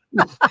all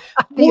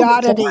the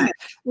oddity time.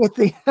 with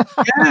the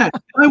Yeah,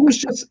 I was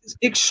just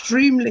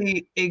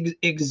extremely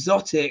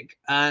exotic.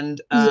 And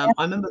yeah.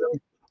 I remember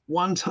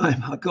one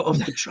time I got off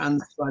the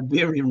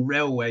Trans-Siberian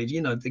Railway.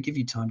 You know, they give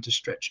you time to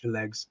stretch your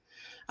legs.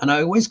 And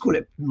I always call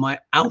it my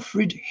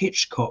Alfred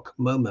Hitchcock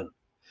moment,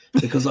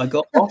 because I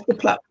got off the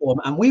platform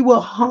and we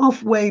were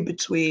halfway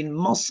between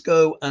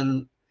Moscow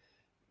and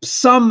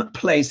some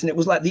place, and it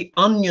was like the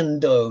onion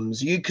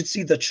domes. You could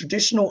see the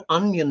traditional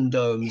onion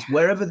domes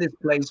wherever this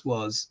place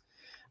was.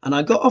 And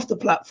I got off the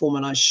platform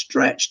and I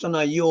stretched and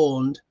I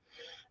yawned,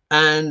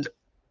 and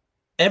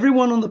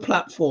everyone on the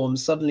platform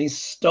suddenly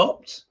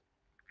stopped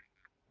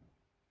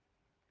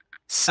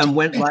and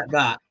went like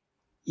that.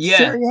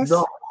 Yeah, the Serious?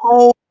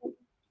 whole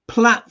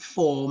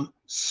platform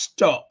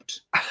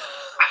stopped.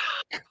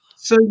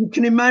 So you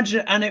can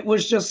imagine, and it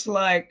was just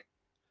like,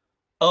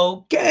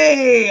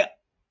 okay,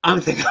 I'm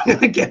thinking I'm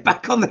gonna get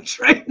back on the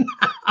train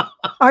now.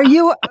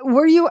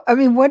 Were you, I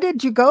mean, what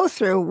did you go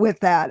through with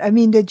that? I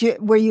mean,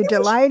 were you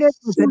delighted?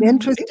 Was it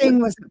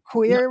interesting? Was it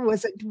queer?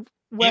 Was it,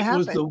 what It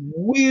was happened? the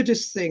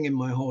weirdest thing in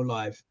my whole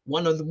life.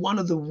 One of the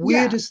Yeah.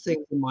 weirdest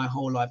things in my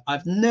whole life.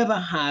 I've never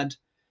had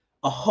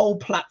a whole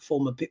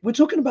platform of people. We're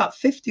talking about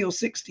 50 or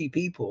 60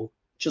 people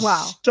just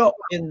Wow. stop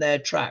in their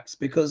tracks,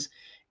 because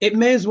it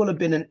may as well have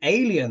been an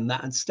alien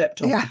that had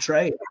stepped off Yeah. the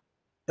train.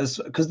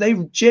 Because they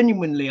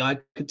genuinely, I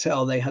could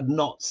tell they had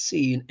not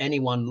seen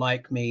anyone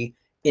like me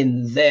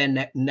in their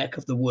neck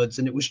of the woods,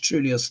 and it was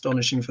truly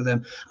astonishing for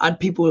them. I had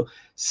people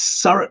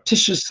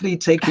surreptitiously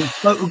taking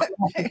photographs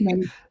of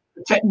me,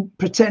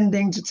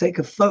 pretending to take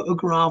a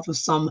photograph of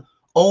some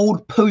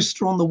old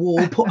poster on the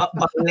wall put up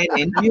by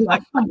Lenin. And you're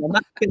like, come on,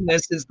 that's been there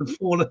since the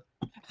fall of,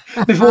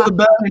 before the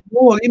Berlin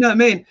Wall, you know what I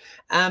mean?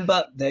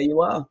 But there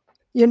you are.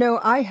 You know,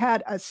 I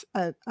had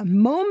a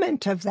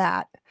moment of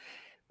that.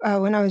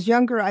 When I was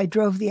younger, I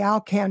drove the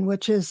Alcan,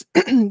 which is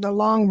the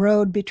long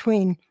road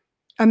between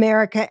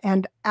America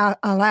and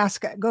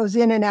Alaska. It goes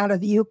in and out of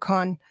the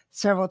Yukon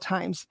several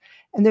times.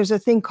 And there's a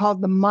thing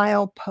called the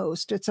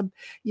milepost.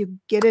 You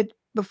get it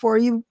before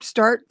you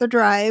start the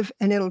drive,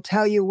 and it'll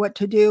tell you what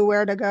to do,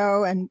 where to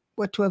go, and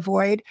what to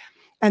avoid.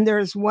 And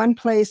there's one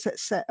place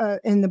that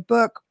in the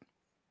book,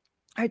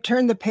 I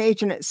turned the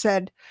page and it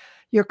said,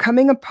 "You're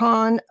coming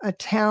upon a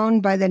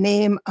town by the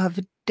name of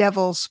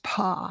Devil's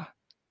Paw.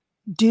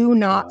 Do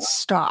not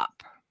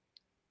stop."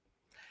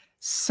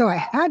 So I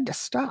had to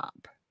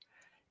stop,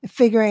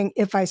 figuring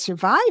if I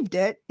survived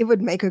it, it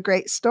would make a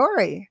great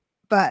story.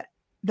 But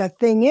the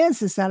thing is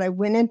that I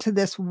went into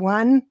this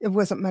one, it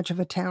wasn't much of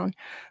a town,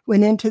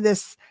 went into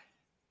this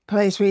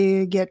place where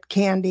you get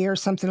candy or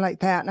something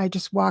like that. And I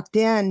just walked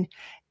in.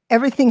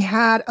 Everything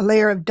had a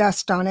layer of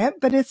dust on it,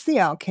 but it's the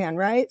Alcan,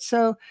 right?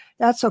 So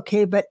that's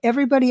okay. But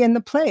everybody in the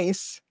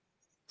place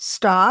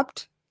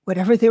stopped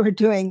whatever they were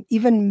doing,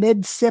 even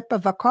mid-sip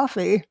of a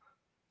coffee,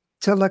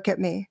 to look at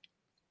me.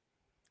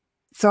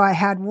 So I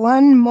had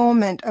one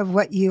moment of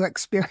what you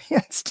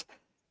experienced,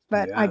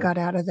 but I got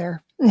out of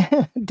there.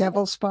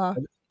 Devil's Paw.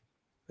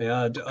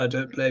 Yeah, I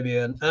don't blame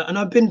you. And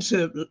I've been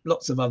to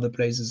lots of other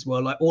places as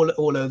well, like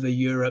all over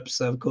Europe.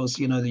 So of course,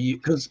 you know,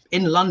 because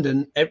in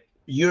London,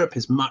 Europe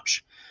is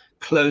much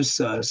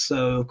closer.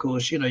 So of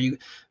course, you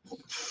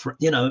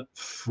know,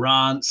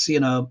 France, you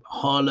know,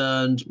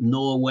 Holland,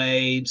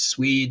 Norway,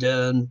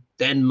 Sweden,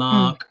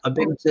 Denmark. I've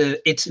been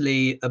to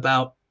Italy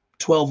about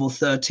 12 or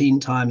 13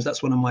 times.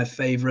 That's one of my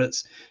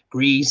favorites.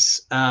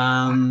 Greece.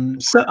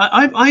 So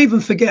I even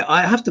forget.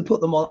 I have to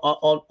put them on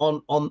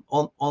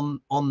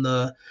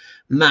the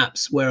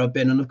maps where I've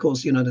been. And of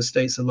course, you know, the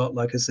States a lot,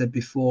 like I said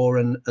before,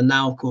 and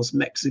now of course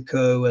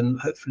Mexico, and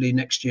hopefully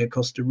next year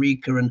Costa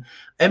Rica. And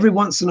every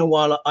once in a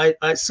while, I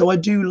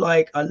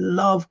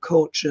love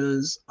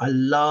cultures. I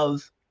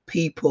love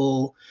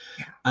people.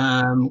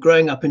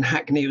 Growing up in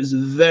Hackney, it was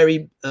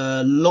very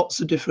lots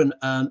of different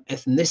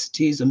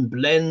ethnicities and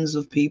blends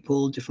of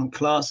people, different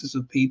classes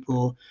of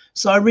people.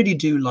 So I really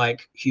do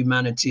like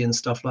humanity and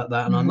stuff like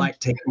that. And I like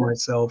taking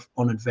myself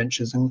on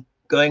adventures and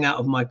going out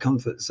of my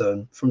comfort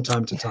zone from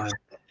time to time.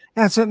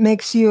 That's what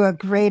makes you a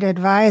great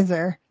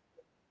advisor.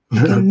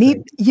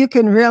 You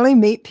can really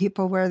meet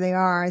people where they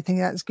are. I think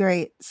that's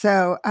great.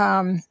 So,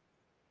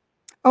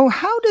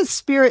 how does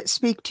spirit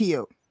speak to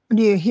you?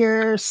 Do you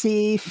hear,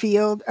 see,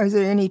 feel? Is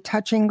there any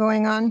touching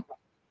going on?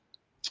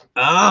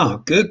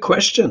 Good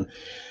question.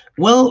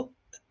 Well,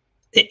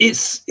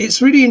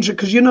 it's really interesting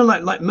because, you know,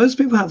 like most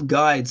people have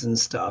guides and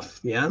stuff,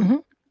 yeah.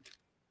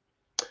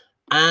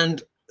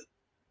 And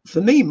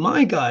for me,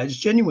 my guides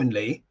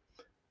genuinely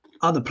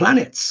are the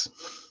planets.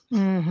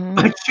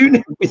 I tune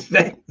in with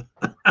them.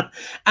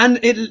 And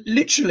it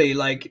literally,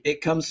 like,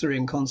 it comes through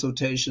in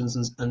consultations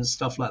and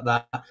stuff like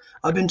that.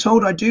 I've been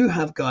told I do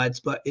have guides,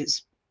 but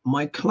it's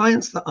my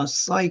clients that are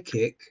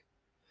psychic.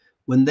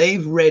 When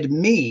they've read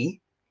me,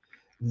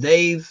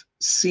 they've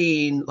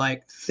seen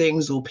like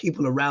things or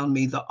people around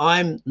me that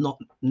I'm not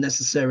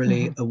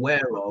necessarily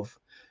aware of.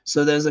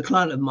 So there's a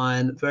client of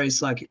mine, very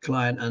psychic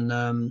client,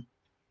 and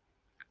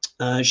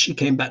she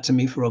came back to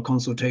me for a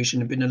consultation.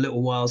 It'd been a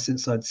little while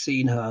since I'd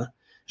seen her.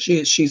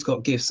 She's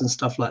got gifts and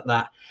stuff like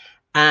that.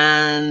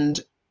 And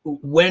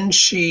when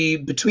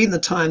between the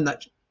time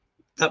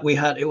that we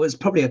had, it was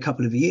probably a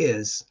couple of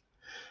years,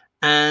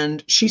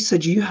 and she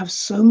said, you have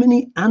so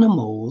many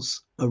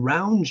animals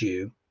around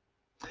you.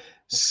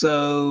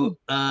 So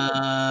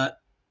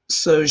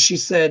so she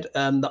said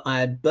that I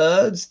had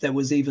birds. There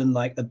was even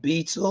like a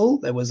beetle.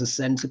 There was a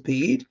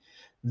centipede.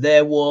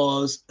 There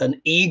was an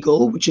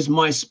eagle, which is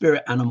my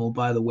spirit animal,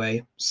 by the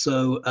way.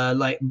 So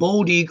like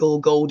bald eagle,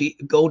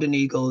 golden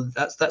eagle,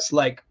 that's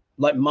like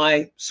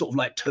my sort of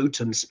like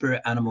totem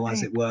spirit animal,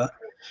 as it were.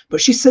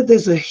 But she said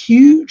there's a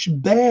huge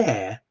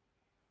bear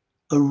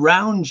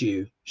around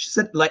you. She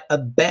said like a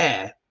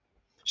bear.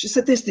 She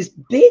said there's this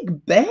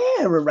big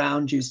bear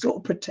around you, sort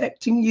of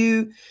protecting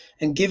you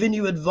and giving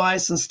you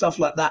advice and stuff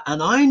like that.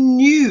 And I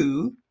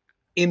knew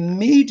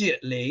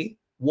immediately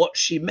what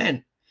she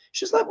meant.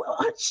 She's like, well,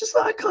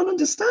 I can't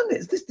understand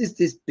it. It's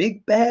this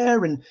big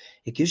bear, and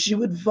it gives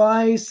you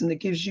advice, and it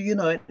gives you,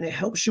 and it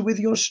helps you with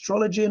your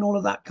astrology and all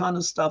of that kind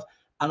of stuff.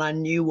 And I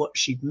knew what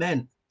she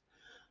meant.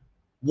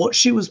 What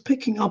she was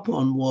picking up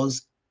on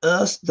was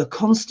the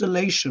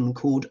constellation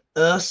called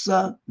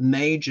Ursa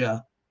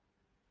Major.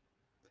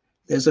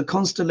 There's a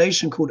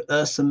constellation called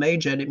Ursa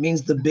Major, and it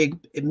means the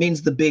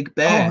big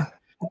bear.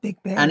 Oh, the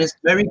big bear. And it's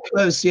very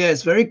close. Yeah,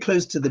 it's very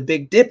close to the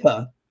Big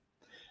Dipper.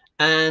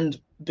 And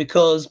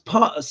because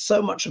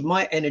so much of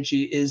my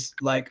energy is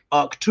like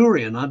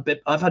Arcturian.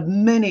 I've had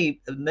many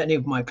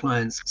of my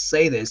clients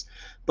say this,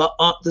 but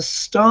the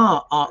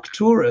star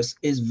Arcturus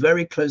is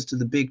very close to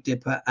the Big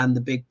Dipper and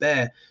the Big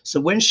Bear. So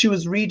when she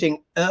was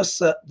reading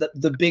Ursa,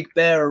 the big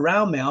bear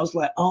around me, I was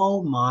like,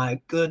 oh my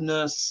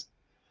goodness.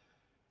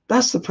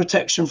 That's the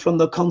protection from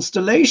the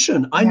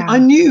constellation. I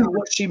knew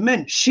what she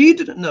meant. She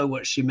didn't know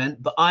what she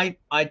meant, but I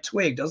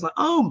twigged. I was like,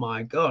 oh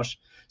my gosh.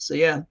 So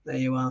yeah, there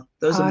you are.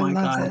 Those are my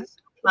guys.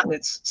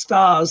 Planets,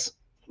 stars.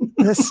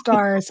 The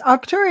stars.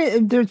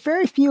 Arcturian, there's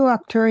very few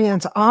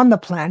Arcturians on the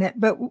planet,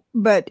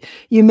 but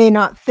you may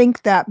not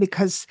think that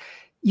because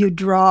you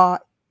draw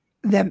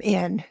them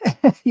in.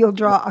 You'll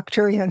draw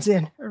Arcturians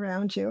in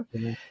around you.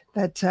 Yeah.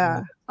 That's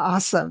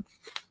awesome.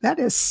 That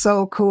is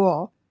so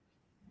cool.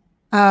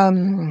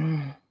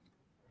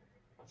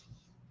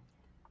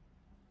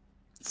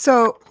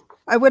 So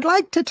I would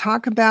like to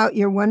talk about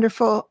your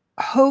wonderful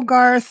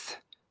Hogarth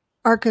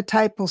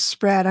archetypal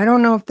spread. I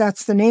don't know if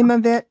that's the name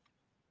of it,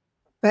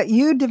 but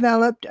you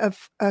developed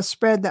a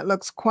spread that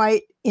looks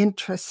quite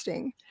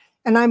interesting.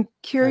 And I'm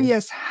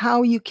curious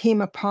how you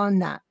came upon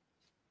that.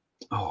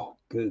 Oh,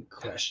 good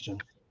question.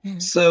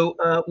 So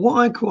what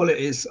I call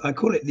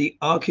it the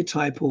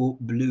archetypal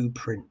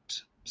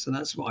blueprint. So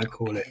that's what I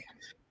call it.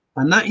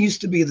 And that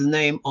used to be the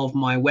name of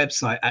my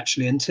website,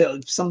 actually,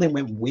 until something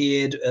went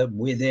weird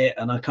with it.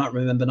 And I can't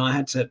remember. And I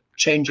had to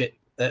change it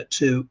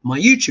to my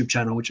YouTube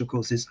channel, which, of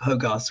course, is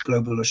Hogarth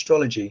Global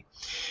Astrology.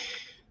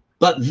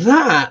 But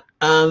that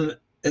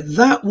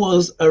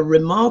was a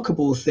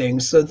remarkable thing.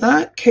 So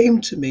that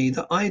came to me.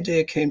 The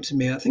idea came to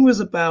me, I think it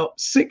was about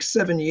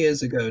 6-7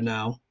 years ago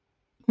now.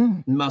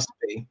 Must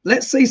be.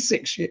 Let's say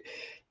 6 years.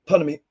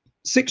 Pardon me.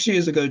 6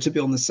 years ago, to be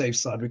on the safe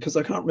side, because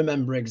I can't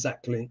remember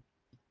exactly.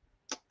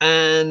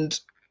 And,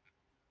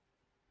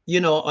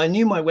 I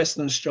knew my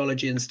Western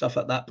astrology and stuff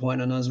at that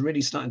point, and I was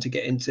really starting to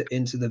get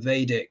into the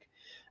Vedic.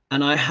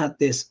 And I had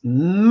this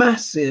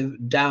massive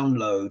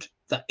download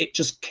that it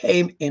just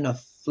came in a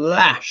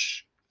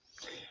flash.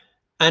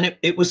 And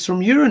it was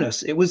from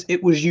Uranus. It was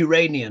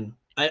Uranian.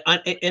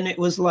 And it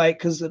was like,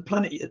 because the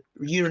planet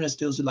Uranus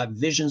deals with like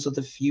visions of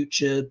the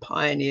future,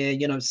 pioneer,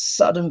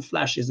 sudden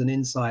flashes and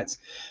insights.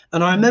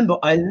 And I remember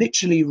I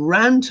literally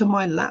ran to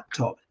my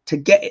laptop to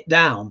get it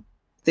down,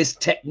 this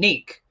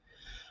technique,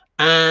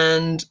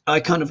 and I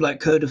kind of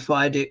like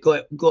codified it,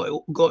 got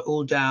it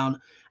all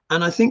down.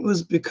 And I think it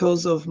was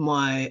because of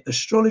my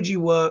astrology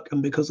work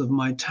and because of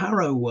my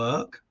tarot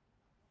work,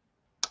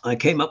 I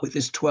came up with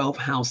this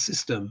 12-house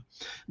system.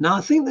 Now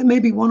I think there may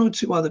be one or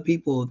two other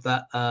people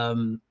that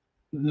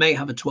may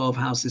have a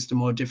 12-house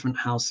system or a different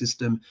house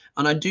system,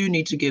 and I do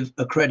need to give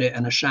a credit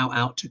and a shout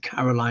out to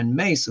Caroline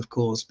Mace, of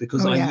course,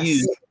 because I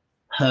use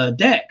her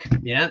deck.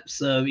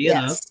 So you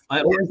know,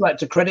 I always like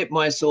to credit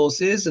my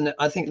sources, and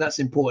I think that's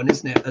important,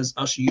 isn't it, as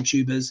us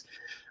YouTubers?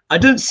 I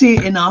don't see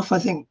it enough.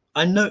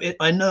 I know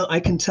I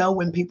can tell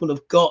when people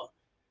have got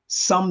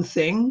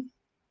something,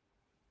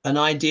 an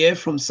idea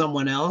from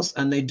someone else,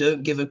 and they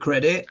don't give a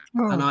credit.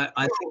 And I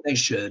think they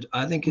should.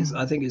 I think it's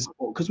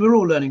important, because we're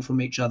all learning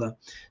from each other.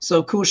 So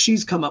of course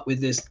she's come up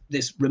with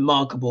this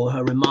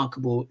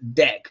remarkable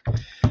deck.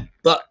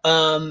 But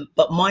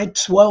my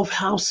 12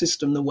 house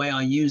system, the way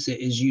I use it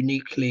is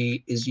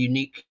uniquely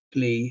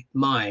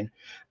mine.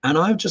 And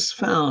I've just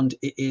found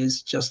it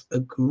is just a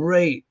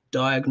great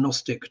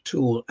diagnostic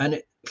tool.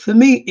 And for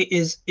me,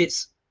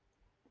 it's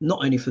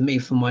not only for me,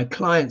 for my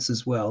clients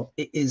as well.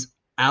 It is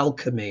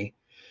alchemy.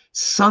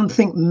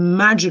 Something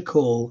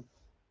magical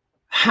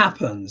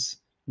happens.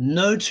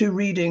 No two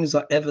readings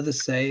are ever the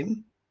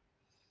same.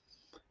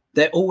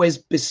 They're always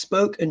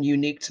bespoke and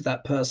unique to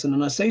that person.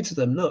 And I say to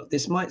them, look,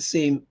 this might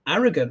seem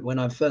arrogant when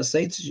I first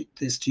say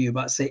this to you,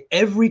 but I say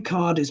every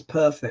card is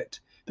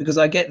perfect because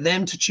I get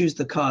them to choose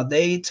the card.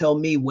 They tell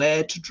me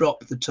where to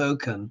drop the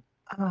token.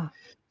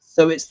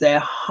 So it's their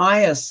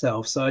higher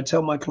self. So I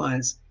tell my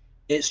clients,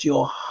 it's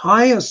your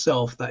higher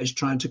self that is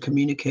trying to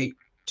communicate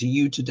to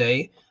you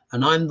today.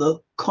 And I'm the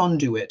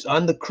conduit.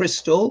 I'm the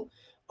crystal.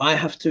 I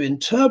have to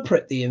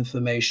interpret the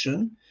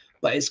information,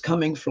 but it's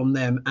coming from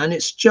them. And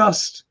it's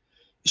just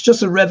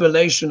a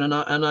revelation. And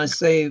I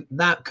say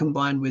that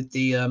combined with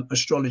the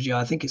astrology,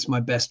 I think it's my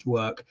best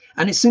work.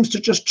 And it seems to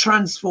just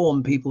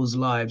transform people's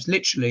lives.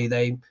 Literally,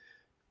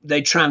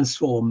 they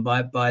transform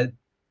by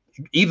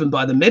even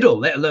by the middle,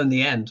 let alone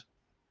the end.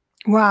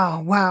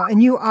 Wow. Wow.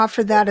 And you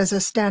offer that as a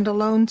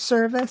standalone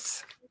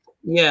service?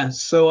 Yeah.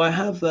 So I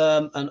have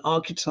an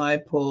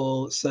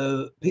archetypal,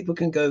 so people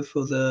can go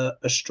for the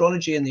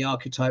astrology and the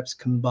archetypes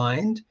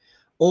combined,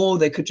 or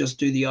they could just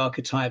do the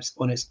archetypes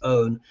on its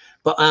own.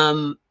 But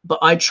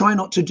I try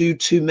not to do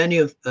too many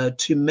of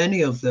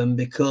them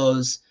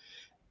because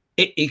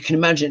you can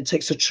imagine it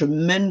takes a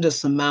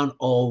tremendous amount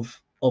of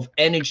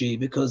energy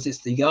because it's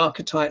the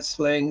archetypes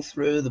flowing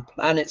through, the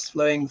planets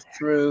flowing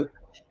through,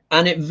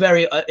 and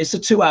it's a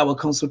 2-hour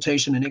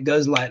consultation and it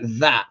goes like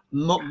that.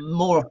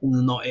 More often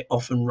than not, it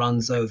often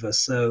runs over.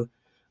 So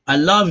I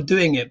love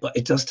doing it, but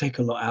it does take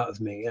a lot out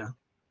of me. Yeah.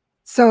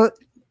 So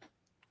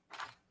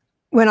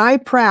when I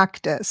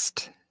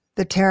practiced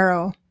the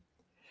tarot,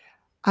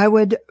 let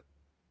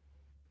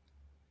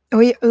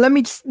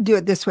me just do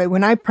it this way.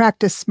 When I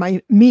practice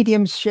my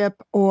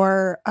mediumship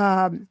or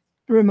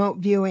remote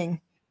viewing,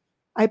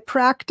 I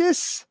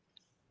practice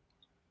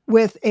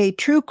with a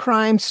true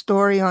crime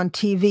story on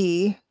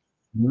TV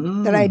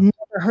that I'd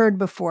never heard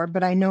before,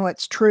 but I know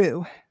it's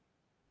true.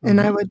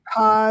 And I would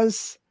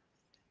pause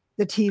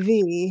the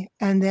TV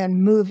and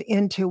then move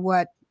into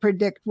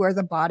predict where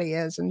the body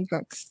is, and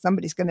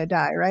somebody's going to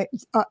die, right?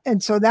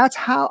 And so that's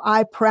how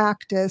I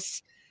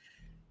practice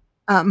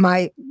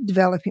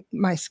developing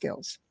my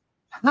skills.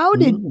 How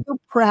did you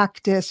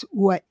practice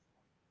what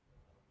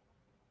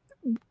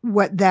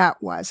that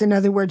was? In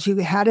other words, you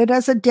had it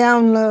as a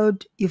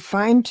download, you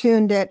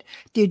fine-tuned it.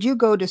 Did you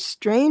go to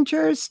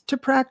strangers to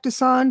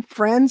practice on,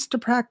 friends to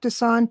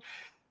practice on?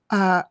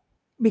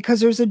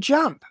 Because there's a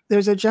jump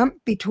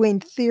between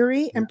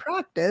theory and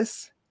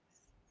practice.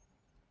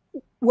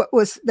 What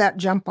was that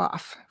jump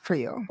off for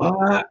you?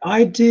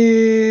 I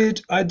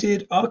did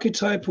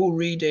archetypal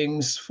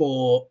readings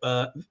for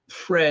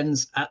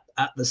friends at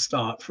the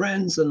start,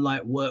 friends and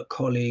like work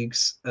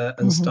colleagues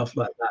and stuff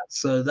like that.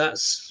 So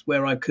that's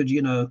where I could,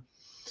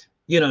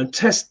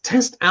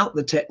 test out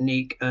the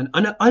technique. And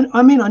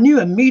I mean, I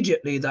knew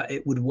immediately that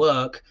it would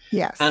work.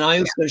 Yes. And I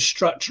also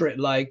structure it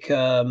like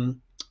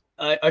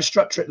I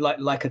structure it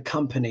like a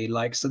company.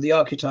 Like, so the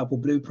archetypal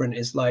blueprint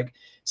is like,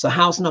 so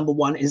house number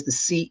 1 is the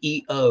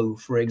CEO,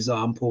 for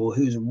example,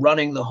 who's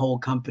running the whole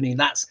company.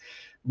 That's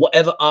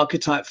whatever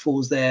archetype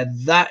falls there.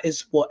 That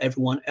is what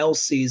everyone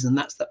else sees. And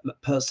that's that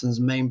person's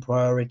main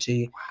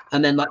priority.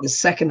 And then like the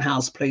second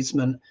house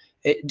placement,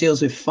 it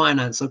deals with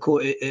finance. I call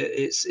it,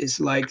 it's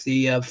like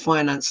the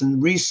finance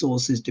and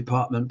resources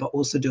department, but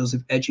also deals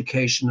with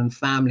education and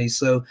family.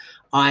 So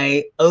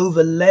I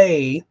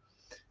overlay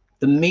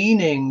the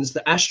meanings,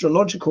 the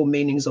astrological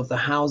meanings of the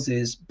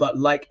houses, but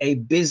like a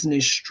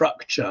business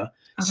structure.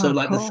 So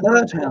like the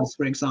third house,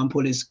 for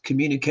example, is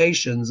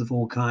communications of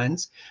all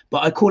kinds,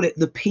 but I call it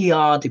the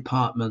PR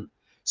department.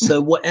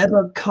 So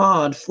whatever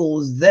card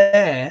falls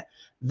there,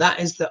 that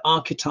is the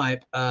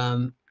archetype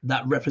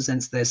that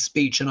represents their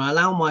speech. And I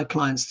allow my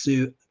clients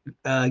to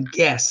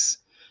guess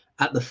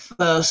at the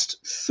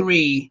first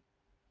 3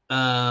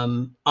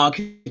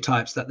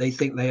 archetypes that they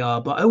think they are.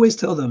 But I always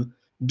tell them,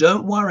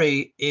 don't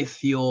worry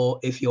if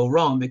you're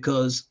wrong,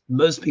 because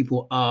most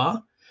people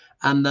are.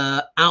 And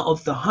out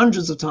of the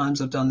hundreds of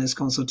times I've done this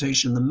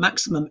consultation, the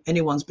maximum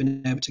anyone's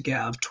been able to get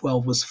out of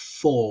 12 was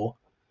 4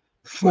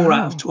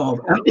 out of 12.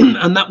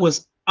 And that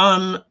was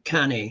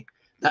uncanny.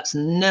 That's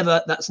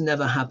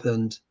never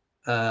happened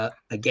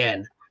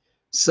again.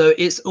 So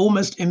it's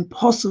almost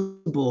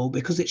impossible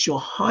because it's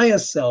your higher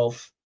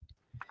self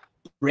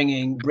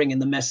bringing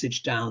the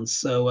message down.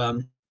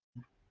 So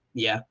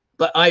yeah,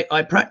 but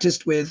I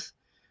practiced with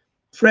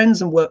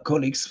friends and work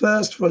colleagues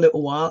first for a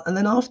little while, and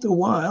then after a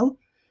while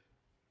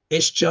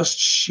it's just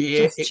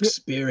sheer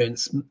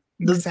experience.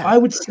 Exactly. I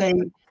would say,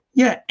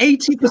 yeah,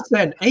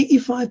 80%,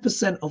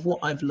 85% of what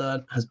I've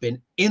learned has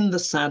been in the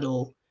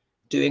saddle,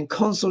 doing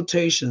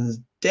consultations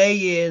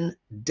day in,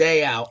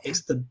 day out.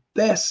 It's the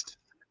best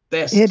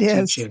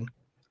teaching.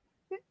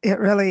 It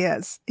really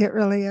is. It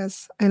really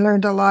is. I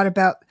learned a lot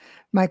about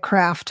my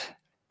craft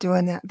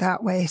doing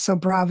that way. So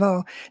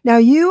bravo. Now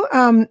you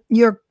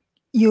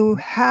you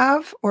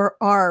have or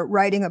are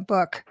writing a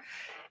book,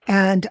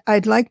 and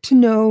I'd like to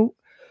know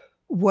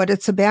what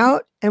it's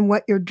about and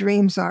what your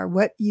dreams are,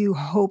 what you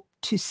hope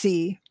to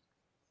see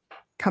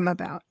come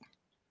about.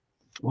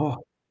 Oh,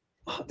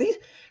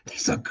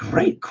 these are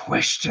great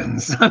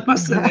questions. I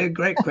must say they're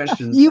great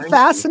questions. You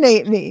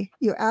fascinate me.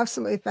 You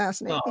absolutely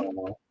fascinate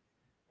me.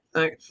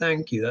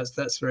 Thank you.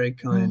 That's very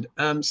kind.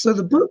 So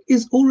the book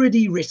is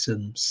already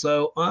written.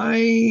 So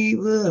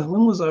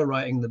when was I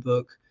writing the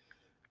book?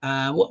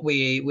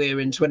 We're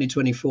in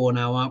 2024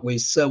 now, aren't we?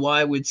 So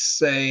I would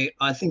say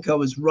I think I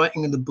was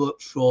writing the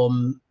book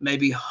from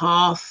maybe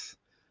half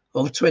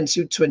of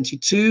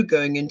 2022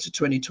 going into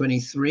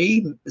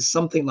 2023,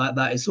 something like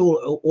that. It's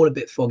all a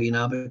bit foggy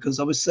now because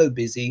I was so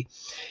busy.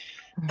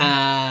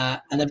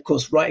 And of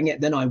course, writing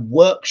it, then I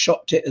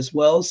workshopped it as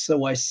well.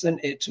 So I sent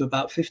it to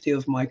about 50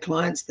 of my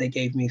clients. They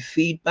gave me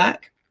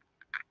feedback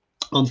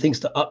on things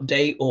to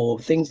update or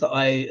things that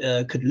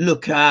I could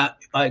look at.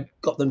 I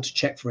got them to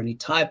check for any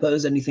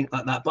typos, anything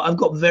like that. But I've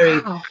got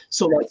very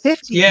sort of like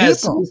 50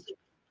 people.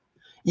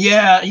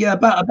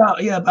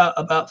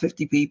 About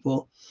 50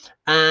 people.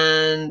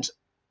 And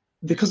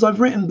because I've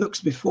written books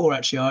before,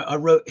 actually,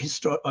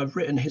 I've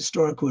written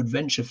historical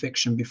adventure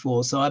fiction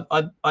before, so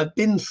I've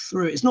been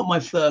through. It's not my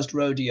first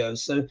rodeo,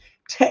 so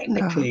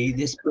technically,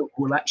 this book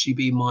will actually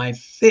be my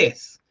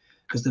fifth,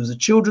 because there was a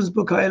children's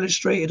book I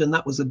illustrated, and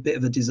that was a bit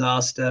of a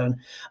disaster.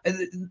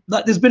 And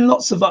like, there's been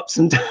lots of ups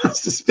and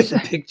downs to spin a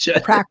picture.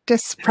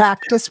 Practice,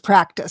 practice,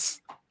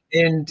 practice.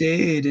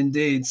 Indeed,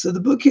 indeed. So the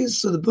book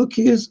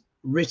is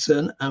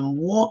written, and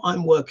what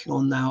I'm working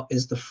on now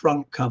is the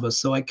front cover.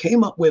 So I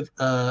came up with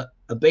a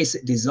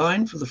basic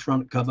design for the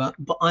front cover,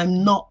 but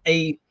I'm not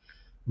a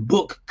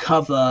book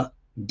cover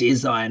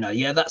designer.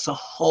 Yeah, that's a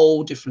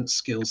whole different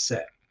skill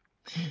set.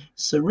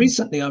 So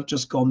recently I've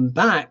just gone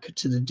back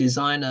to the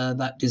designer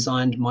that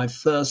designed my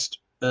first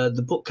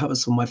the book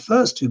covers for my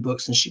first two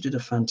books, and she did a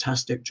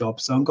fantastic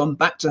job. So I'm gone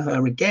back to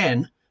her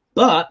again,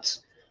 but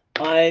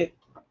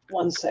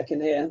one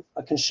second here,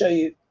 I can show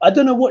you. I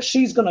don't know what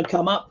she's going to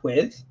come up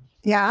with.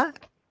 Yeah.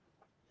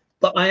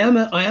 But I am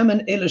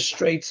an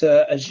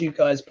illustrator, as you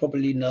guys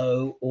probably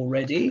know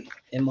already,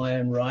 in my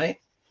own right.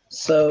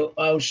 So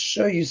I'll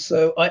show you.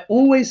 So I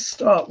always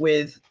start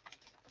with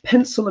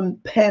pencil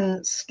and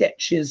pen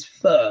sketches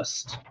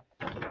first.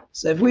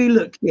 So if we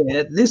look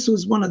here, this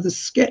was one of the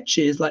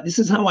sketches. Like, this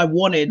is how I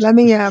wanted. Let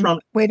me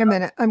wait a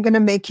minute. I'm going to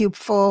make you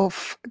full.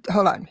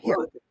 Hold on here.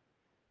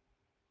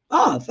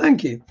 Ah,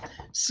 thank you.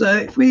 So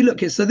if we look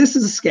here, so this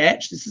is a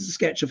sketch. This is a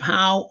sketch of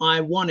how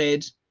I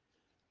wanted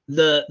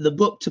the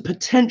book to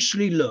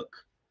potentially look.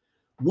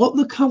 What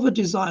the cover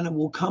designer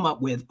will come up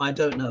with, I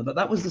don't know, but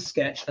that was the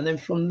sketch. And then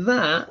from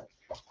that,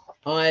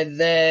 I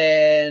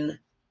then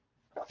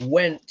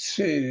went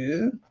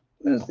to,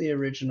 where's the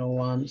original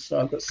one?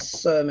 So I've got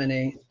so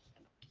many.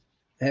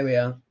 Here we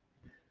are.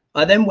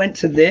 I then went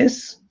to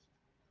this.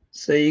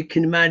 So you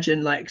can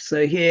imagine, like,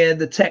 so here,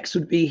 the text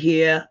would be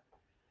here,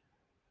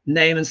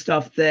 name and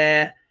stuff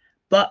there.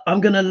 But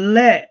I'm going to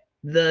let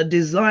the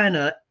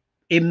designer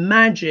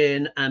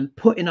imagine and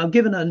put in. I've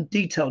given her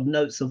detailed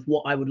notes of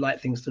what I would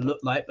like things to look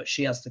like, but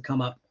she has to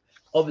come up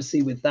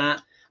obviously with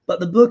that. But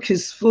the book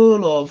is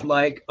full of,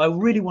 like, I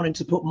really wanted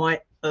to put my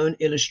own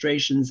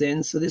illustrations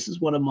in. So this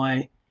is one of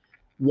my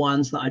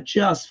ones that I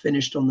just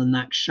finished on the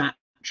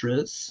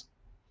nakshatras.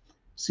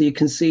 So you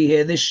can see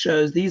here, this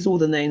shows, these are all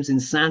the names in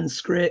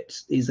Sanskrit.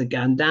 These are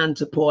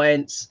Gandanta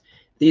points.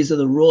 These are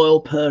the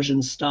royal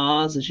Persian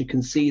stars, as you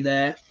can see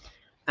there.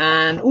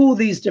 And all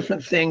these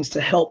different things to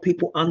help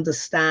people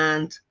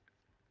understand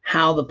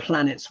how the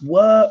planets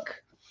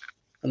work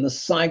and the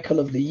cycle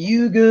of the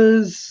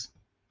yugas.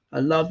 I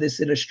love this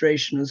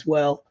illustration as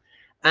well.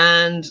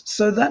 And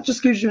so that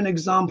just gives you an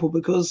example,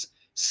 because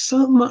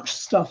so much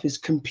stuff is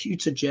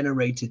computer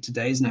generated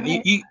today, isn't it?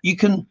 Right. You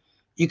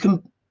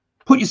can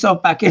put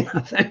yourself back in.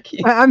 Thank you.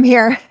 I'm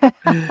here.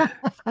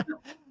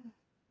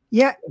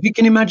 Yeah. If you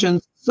can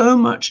imagine, so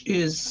much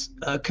is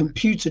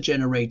computer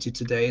generated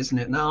today, isn't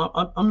it? Now,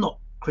 I'm not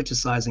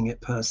criticizing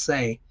it per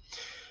se,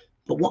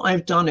 but what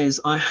I've done is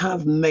I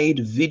have made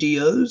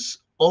videos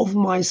of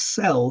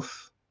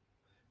myself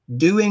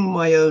doing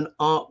my own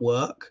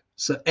artwork.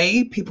 So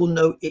A, people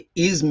know it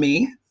is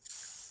me.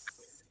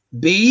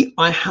 B,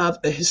 I have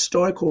a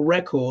historical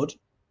record,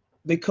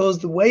 because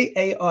the way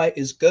AI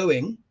is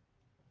going,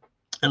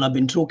 and I've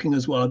been talking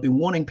as well, I've been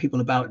warning people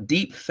about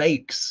deep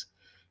fakes.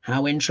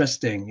 How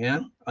interesting,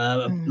 yeah?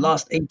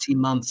 Last 18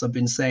 months, I've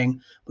been saying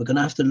we're going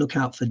to have to look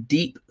out for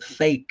deep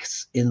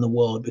fakes in the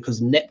world,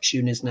 because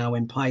Neptune is now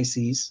in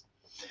Pisces.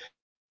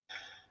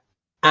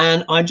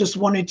 And I just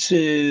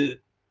wanted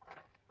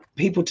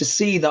people to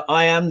see that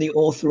I am the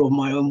author of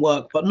my own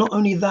work. But not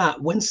only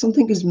that, when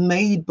something is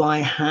made by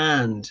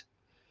hand,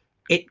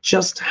 it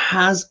just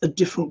has a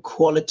different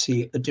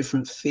quality, a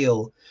different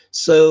feel.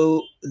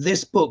 So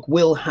this book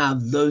will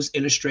have those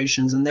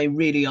illustrations, and they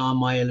really are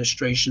my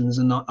illustrations.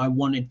 And I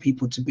wanted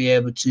people to be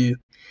able to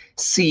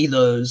see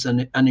those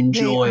and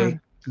enjoy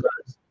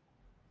those.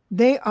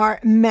 They are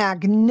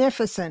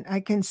magnificent. I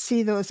can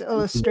see those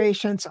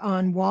illustrations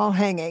on wall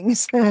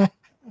hangings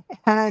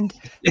and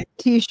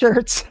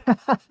T-shirts.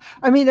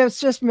 I mean,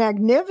 it's just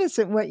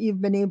magnificent what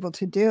you've been able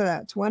to do.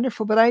 That's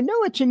wonderful. But I know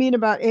what you mean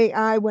about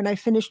AI. When I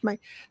finished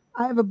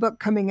I have a book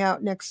coming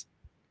out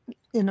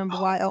in a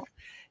while,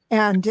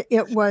 and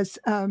it was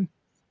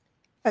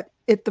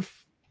at the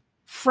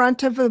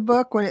front of the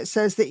book when it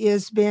says the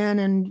is-been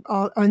and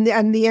all,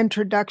 and the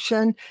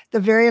introduction,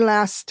 the very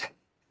last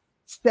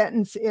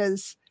sentence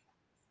is,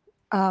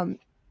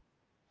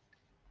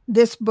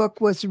 this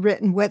book was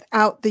written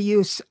without the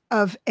use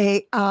of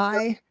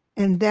AI.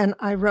 And then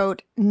I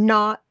wrote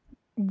not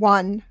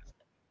one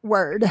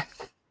word.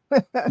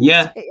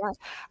 Yeah.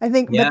 I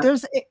think, but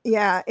there's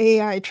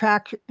AI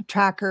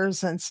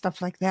trackers and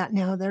stuff like that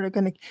now that are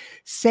going to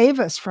save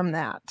us from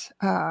that.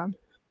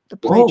 The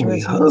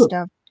plagiarism and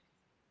stuff.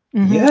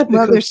 Yeah.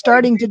 Well, they're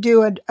starting to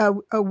do a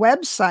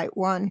website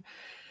one.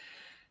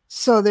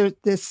 So there's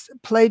this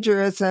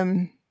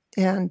plagiarism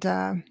and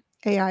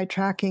AI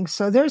tracking.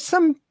 So there's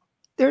some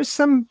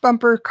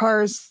bumper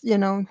cars,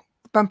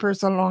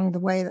 bumpers along the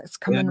way that's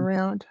coming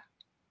around.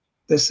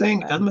 They're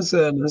saying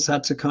Amazon has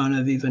had to kind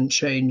of even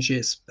change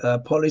its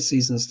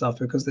policies and stuff,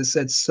 because they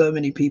said so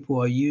many people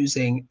are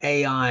using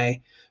AI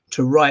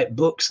to write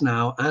books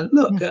now. And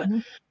look,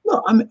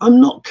 look, I'm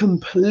not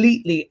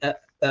completely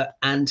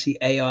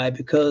anti-AI,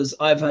 because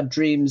I've had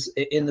dreams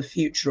in the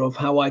future of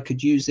how I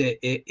could use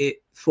it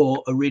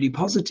for a really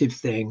positive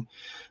thing.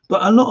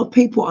 But a lot of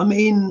people, I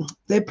mean,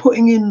 they're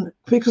putting in,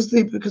 because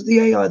the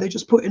AI, they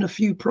just put in a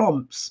few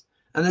prompts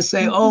and they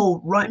say, oh,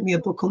 write me a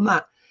book on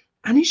that.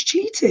 And it's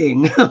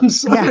cheating. I'm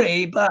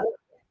sorry, but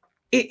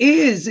it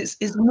is.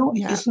 It's not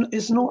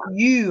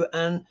you.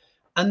 And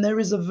there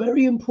is a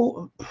very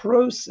important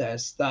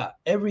process that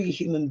every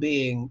human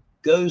being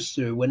goes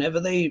through whenever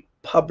they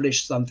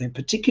publish something,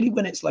 particularly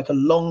when it's like a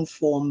long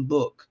form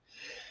book.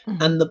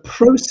 And the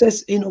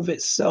process in of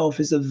itself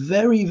is a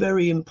very,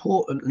 very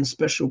important and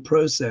special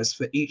process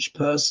for each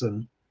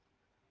person.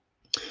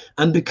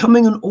 And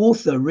becoming an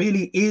author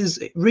really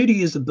is a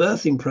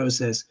birthing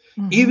process,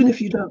 even if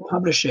you don't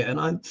publish it.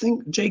 And I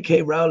think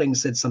J.K. Rowling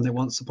said something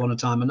once upon a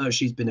time. I know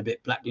she's been a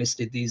bit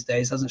blacklisted these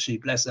days, hasn't she?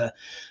 Bless her.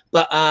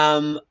 But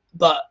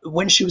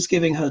when she was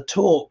giving her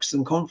talks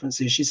and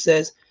conferences, she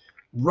says,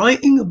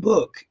 writing a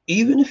book,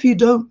 even if you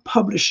don't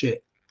publish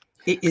it,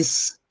 it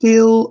is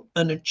still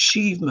an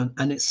achievement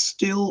and it's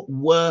still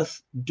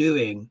worth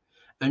doing.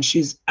 And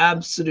she's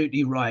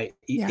absolutely right.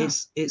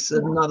 It's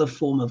another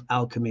form of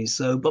alchemy.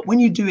 So, but when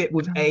you do it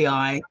with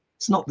AI,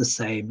 it's not the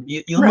same.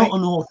 You're not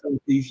an author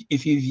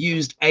if you've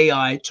used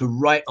AI to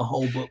write a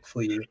whole book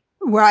for you.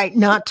 Right,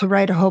 not to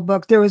write a whole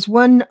book. There was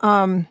one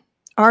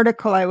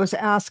article I was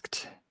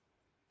asked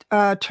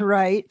to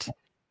write,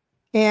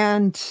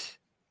 and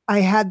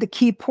I had the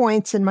key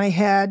points in my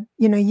head.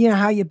 You know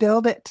how you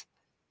build it.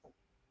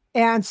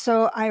 And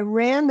so I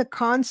ran the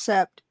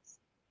concept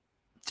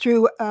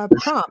through a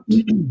prompt,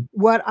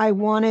 what I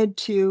wanted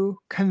to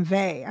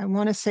convey. I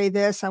want to say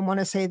this, I want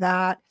to say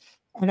that.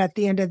 And at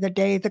the end of the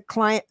day, the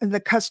client, the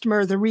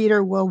customer, the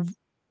reader will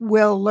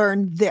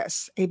learn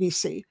this,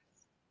 ABC.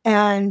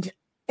 And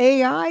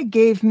AI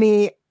gave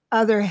me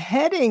other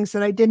headings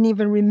that I didn't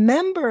even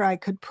remember I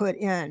could put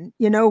in.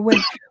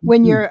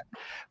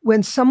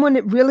 When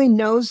someone really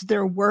knows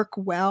their work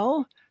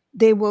well,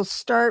 they will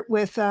start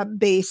with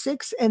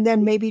basics and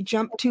then maybe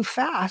jump too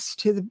fast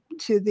to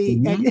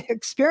the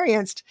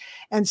experienced.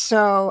 And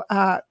so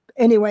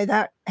anyway,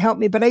 that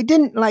helped me, but I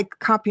didn't like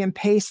copy and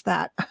paste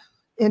that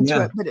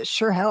into it, but it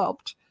sure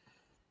helped.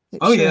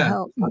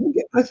 Helped.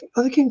 I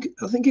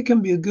think it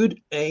can be a good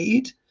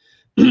aid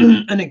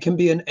and it can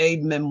be an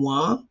aid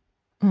memoir.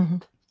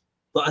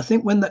 But I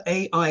think when the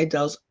AI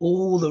does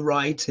all the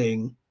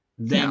writing,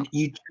 then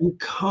you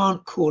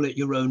can't call it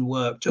your own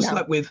work. Just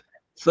like with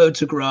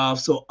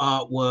photographs or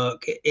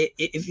artwork,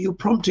 if you're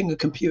prompting a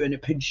computer and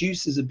it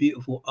produces a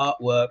beautiful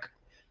artwork,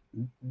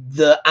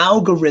 the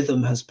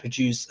algorithm has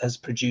produced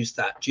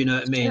that. Do you know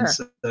what I mean?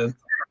 So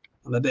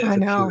I'm a bit of a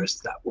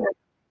purist that way.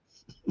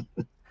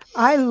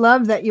 I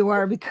love that you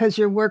are, because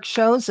your work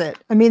shows it.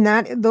 I mean,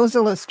 those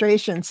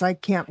illustrations, I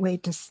can't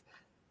wait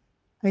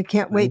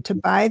to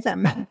buy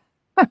them.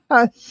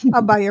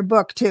 I'll buy your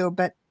book too,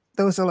 but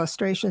those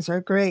illustrations are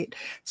great.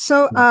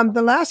 So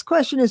the last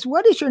question is,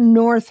 what is your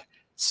North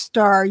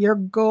Star, your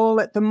goal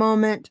at the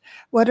moment?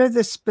 What are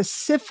the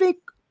specific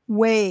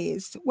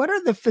ways? What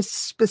are the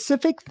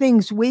specific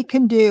things we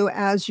can do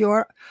as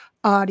your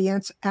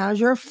audience, as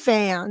your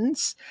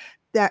fans,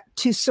 that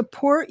to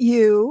support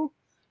you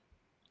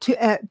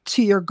to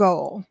your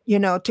goal,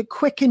 to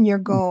quicken your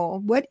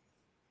goal? What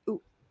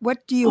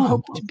do you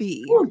hope to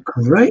be?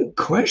 Great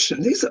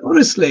question. These are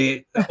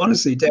honestly,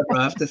 Deborah,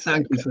 I have to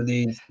thank you for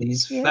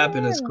these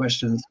fabulous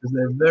questions, because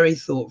they're very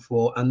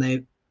thoughtful and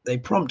they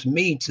prompt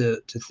me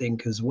to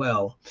think as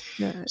well.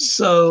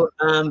 So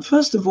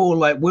first of all,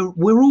 like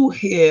we're all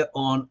here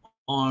on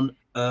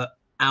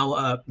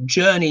our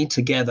journey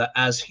together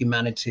as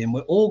humanity, and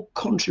we're all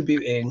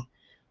contributing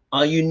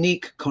our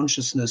unique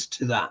consciousness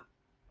to that.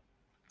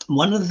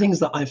 One of the things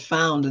that I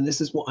found, and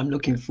this is what I'm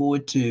looking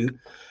forward to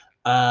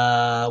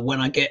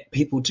when I get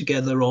people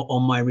together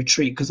on my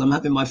retreat, because I'm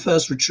having my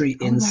first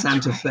retreat in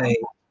Santa Fe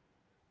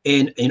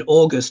in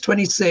August,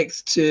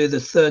 26th to the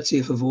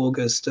 30th of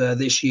August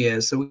this year.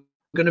 So we're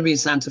going to be in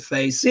Santa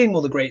Fe, seeing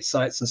all the great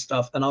sights and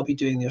stuff, and I'll be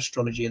doing the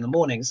astrology in the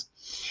mornings.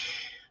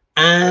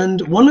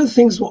 And one of the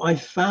things what I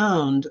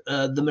found,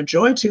 the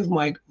majority of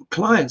my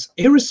clients,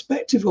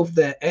 irrespective of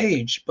their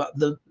age, but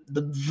the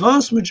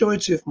vast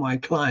majority of my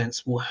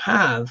clients will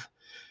have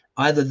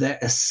either their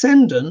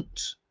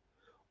ascendant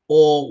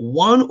or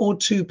one or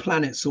two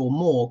planets or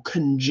more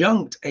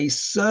conjunct a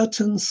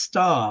certain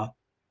star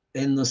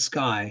in the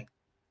sky.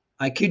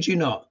 I kid you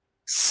not.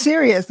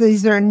 Serious?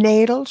 These are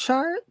natal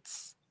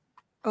charts?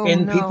 Oh,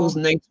 in people's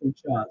natal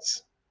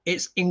charts.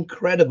 It's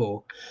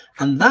incredible.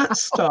 And that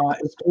star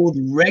is called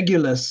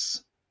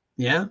Regulus.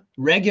 Yeah,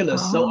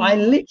 Regulus. So I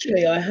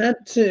had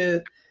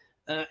to,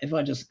 if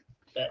I just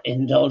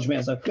indulge me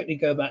as I quickly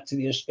go back to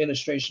the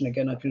illustration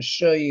again, I can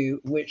show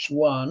you which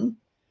one,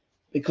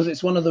 because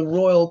it's one of the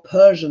royal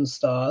Persian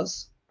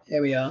stars.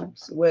 Here we are.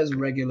 So where's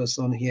Regulus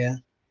on here?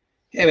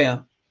 Here we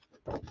are.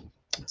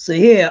 So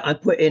here I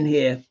put in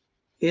here.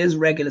 Here's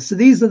Regulus. So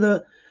these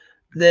are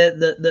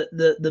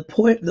the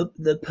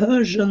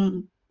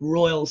Persian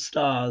royal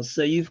stars.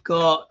 So you've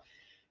got.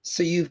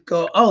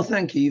 Oh,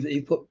 thank you.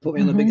 You put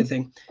me on the bigger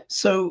thing.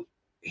 So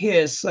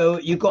here, so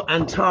you've got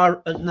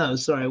Antar. No,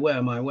 sorry. Where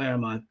am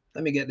I?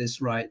 Let me get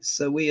this right.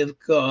 So we have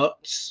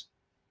got.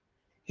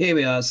 Here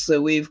we are.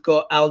 So we've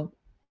got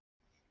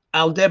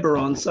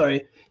Aldebaran.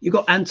 Sorry, you've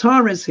got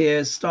Antares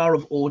here, star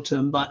of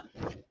autumn, but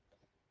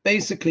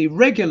basically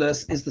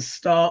Regulus is the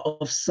star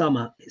of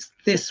summer. It's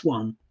this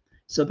one.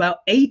 So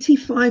about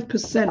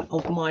 85%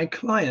 of my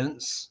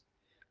clients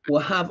will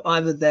have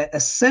either their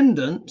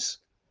ascendant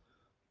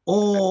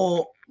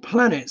or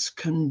planets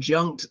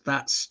conjunct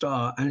that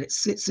star, and it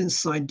sits in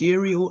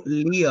sidereal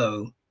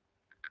Leo,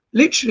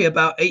 literally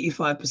about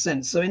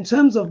 85%. So in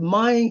terms of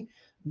my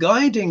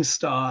guiding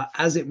star,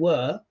 as it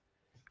were,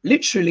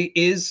 literally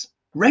is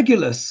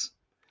Regulus.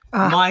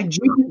 My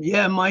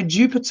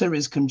Jupiter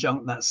is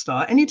conjunct that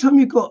star. Anytime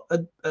you've got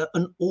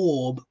an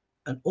orb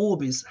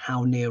is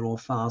how near or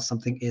far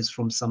something is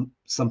from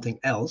something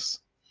else.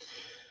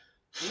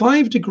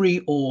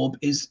 5-degree orb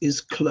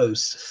is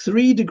close.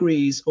 3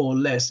 degrees or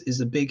less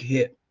is a big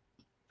hit.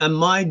 And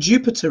my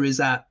Jupiter is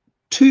at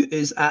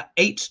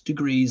 8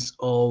 degrees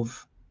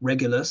of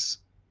Regulus.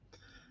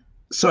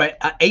 Sorry,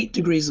 at 8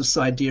 degrees of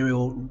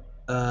sidereal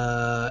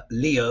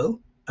Leo,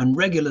 and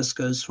Regulus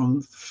goes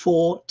from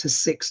 4 to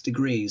 6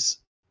 degrees.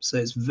 So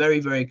it's very,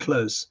 very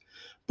close.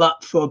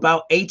 But for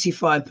about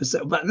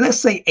 85%, but let's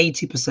say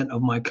 80%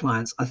 of my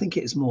clients, I think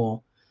it is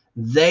more,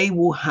 they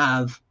will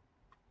have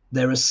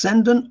their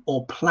ascendant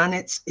or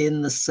planets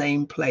in the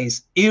same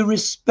place,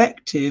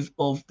 irrespective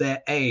of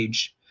their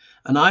age.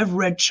 And I've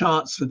read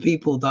charts for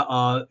people that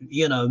are,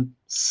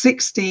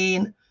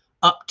 16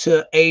 up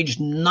to age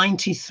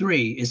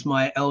 93 is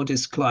my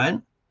eldest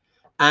client.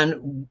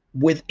 And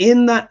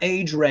within that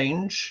age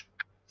range,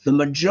 the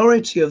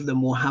majority of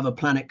them will have a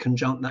planet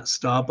conjunct that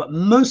star, but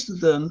most of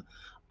them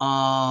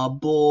are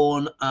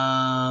born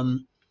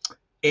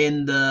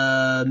in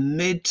the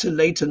mid to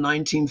later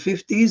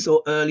 1950s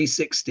or early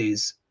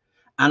 60s.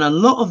 And a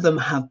lot of them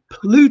have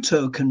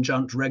Pluto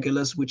conjunct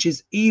Regulus, which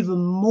is even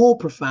more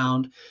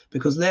profound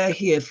because they're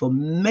here for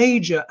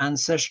major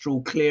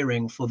ancestral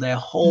clearing for their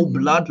whole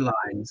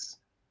bloodlines.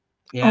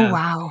 Yeah. Oh,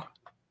 wow.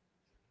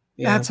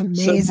 Yeah. That's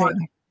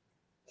amazing.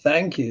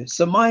 Thank you.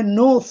 So my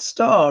North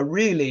Star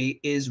really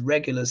is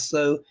Regulus.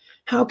 So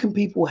how can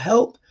people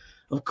help?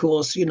 Of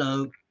course,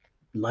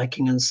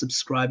 liking and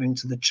subscribing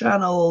to the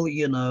channel,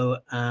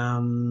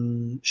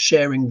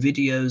 sharing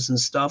videos and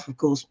stuff, of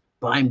course,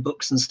 buying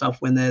books and stuff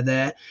when they're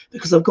there,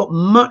 because I've got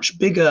much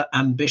bigger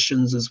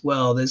ambitions as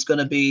well. There's going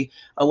to be,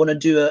 I want to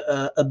do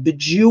a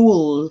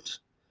bejeweled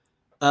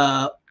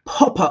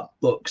pop-up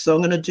book. So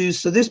I'm going to do,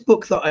 so this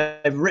book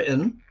that I've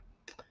written,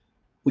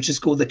 which is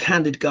called The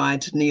Candid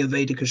Guide to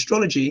Neo-Vedic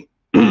Astrology,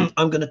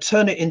 I'm going to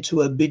turn it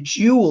into a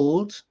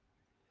bejeweled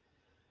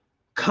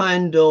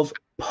kind of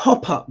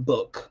pop-up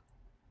book.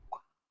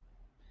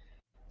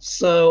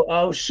 So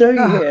I'll show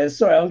you here.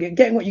 Sorry, I'm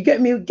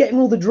getting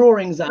all the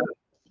drawings out,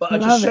 but I'll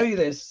just show you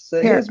this.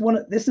 So here's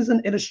one. This is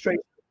an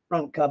illustrated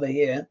front cover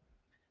here.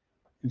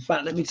 In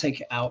fact, let me take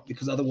it out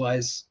because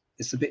otherwise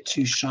it's a bit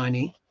too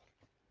shiny.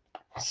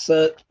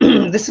 So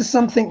this is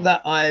something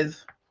that I've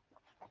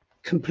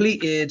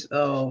completed.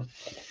 Oh,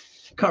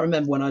 can't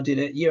remember when I did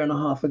it. 1.5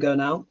 years ago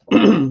now.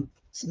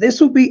 So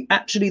this will be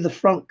actually the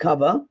front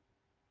cover.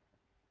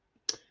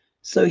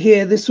 So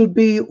here, this would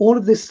be all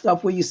of this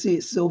stuff where you see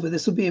it's silver.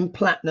 This would be in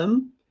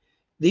platinum.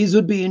 These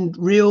would be in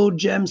real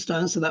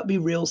gemstones. So that would be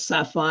real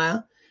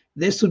sapphire.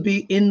 This would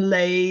be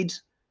inlaid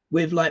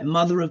with like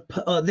mother of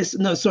pearl. This is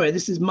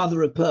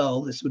mother of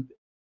pearl. This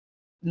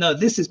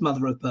is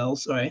mother of pearl.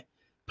 Sorry.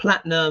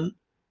 Platinum,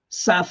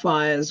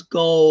 sapphires,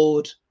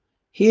 gold.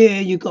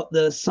 Here you got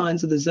the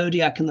signs of the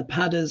zodiac and the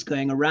padas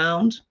going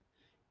around.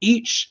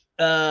 Each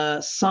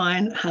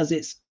sign has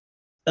its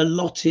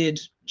allotted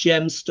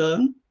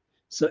gemstone.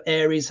 So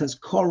Aries has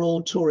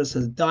coral, Taurus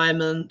has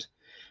diamond.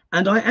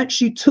 And I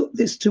actually took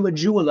this to a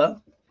jeweler.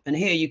 And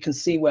here you can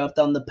see where I've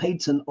done the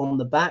patent on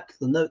the back,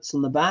 the notes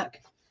on the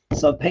back.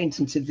 So I've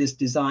patented this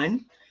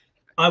design.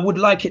 I would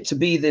like it to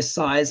be this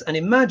size. And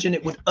imagine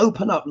it would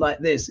open up like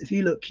this. If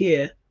you look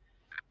here,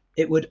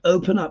 it would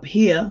open up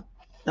here.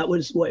 That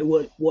was what it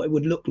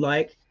would look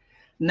like.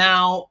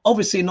 Now,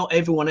 obviously, not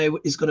everyone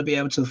is going to be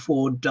able to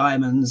afford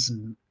diamonds,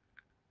 and,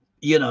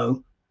 you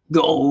know,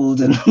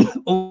 gold and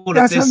all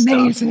of this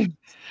amazing stuff.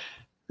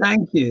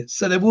 Thank you.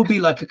 So there will be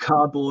like a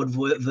cardboard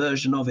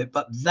version of it,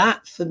 but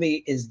that for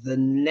me is the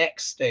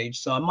next stage.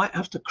 So I might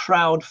have to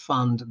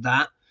crowdfund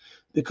that,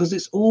 because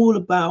it's all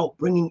about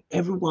bringing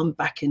everyone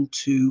back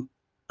into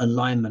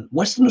alignment.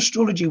 Western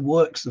astrology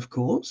works, of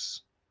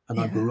course, and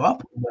I grew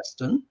up in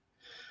Western,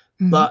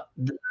 but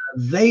the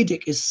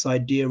Vedic is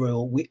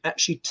sidereal. We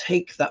actually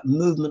take that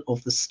movement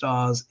of the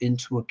stars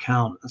into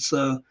account.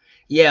 So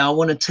yeah, I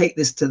want to take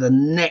this to the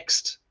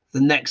next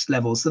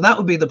level. So that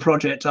would be the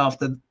project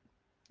after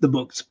the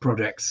book's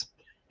projects.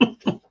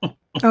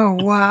 Oh,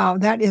 wow.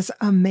 That is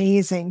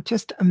amazing.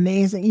 Just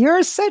amazing.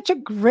 You're such a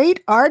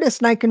great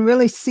artist, and I can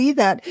really see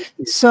that.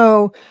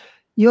 So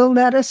you'll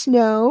let us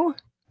know,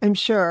 I'm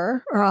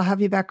sure, or I'll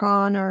have you back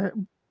on, or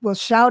we'll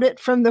shout it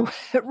from the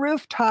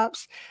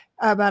rooftops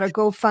about a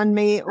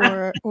GoFundMe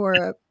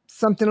or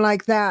something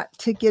like that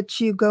to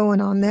get you going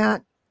on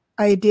that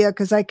idea,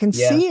 because I can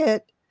see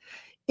it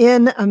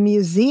in a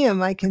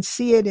museum. I can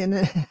see it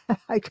in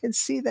I can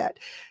see that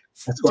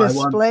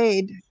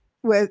displayed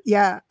with,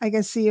 I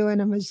can see you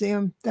in a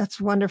museum.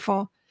 That's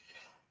wonderful.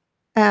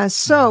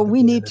 So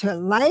we need to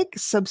like,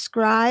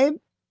 subscribe,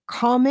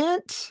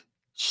 comment,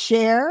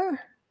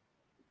 share,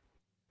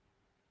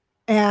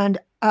 and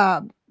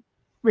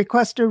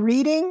request a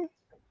reading,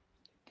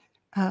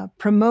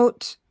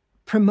 promote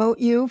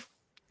you,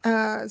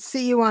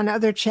 see you on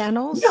other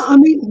channels. Yeah, I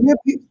mean,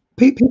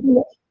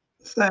 people,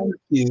 thank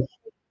you.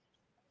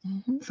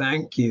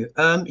 Thank you.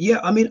 Yeah,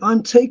 I mean,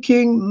 I'm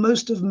taking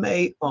most of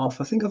May off.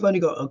 I think I've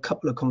only got a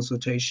couple of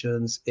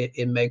consultations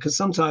in May, because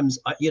sometimes,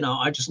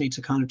 I just need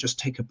to kind of just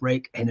take a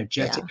break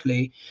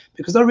energetically,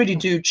 because I really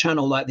do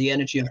channel like the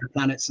energy of the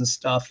planets and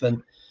stuff.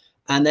 And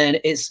then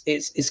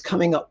it's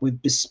coming up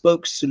with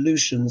bespoke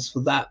solutions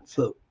for that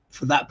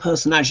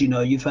person. As you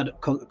know, you've had a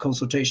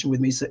consultation with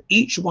me. So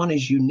each one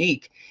is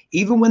unique.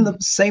 Even when the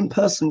same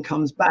person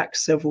comes back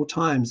several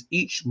times,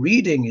 each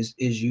reading is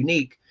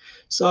unique.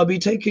 So I'll be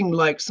taking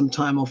like some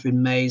time off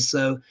in May.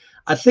 So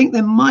I think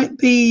there might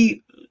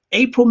be,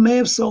 April may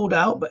have sold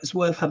out, but it's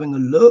worth having a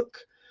look.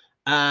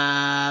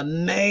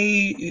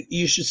 May,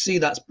 you should see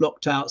that's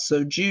blocked out.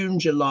 So June,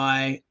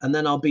 July, and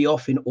then I'll be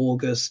off in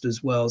August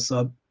as well. So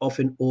I'm off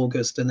in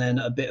August and then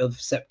a bit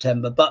of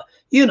September. But,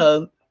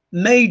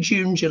 May,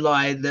 June,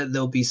 July,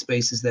 there'll be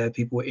spaces there.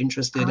 People are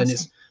interested. Awesome. And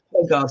it's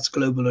Hogarth's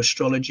Global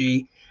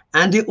Astrology.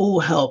 And it all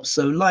helps.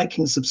 So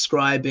liking,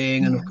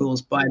 subscribing, and of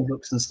course, buying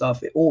books and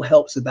stuff, it all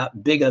helps with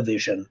that bigger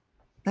vision.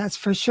 That's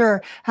for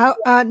sure. How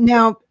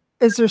now,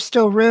 is there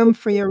still room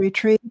for your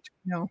retreat?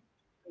 No,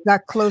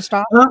 that closed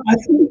off?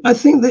 I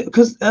think that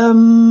because,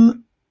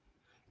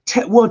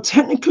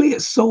 technically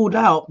it's sold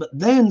out, but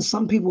then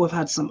some people have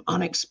had some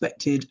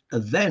unexpected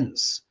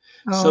events.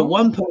 So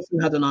one person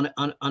had an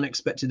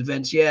unexpected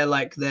event. Yeah,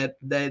 like they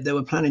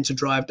were planning to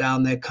drive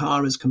down. Their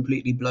car is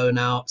completely blown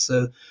out.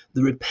 So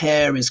the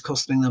repair is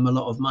costing them a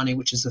lot of money,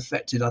 which has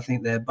affected, I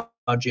think, their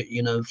budget,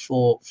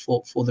 for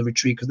the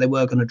retreat, because they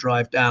were going to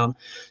drive down.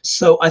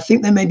 So I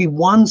think there may be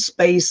one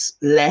space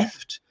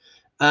left.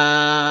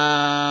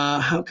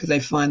 How could they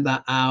find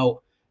that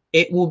out?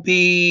 It will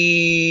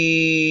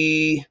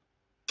be...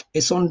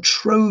 It's on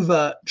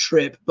Trover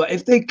Trip, but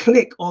if they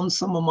click on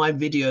some of my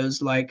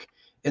videos, like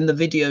in the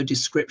video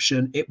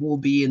description, it will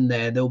be in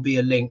there. There'll be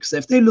a link. So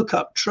if they look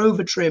up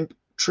Trover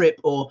Trip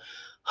or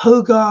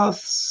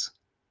Hogarth's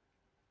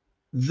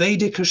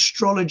Vedic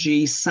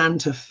Astrology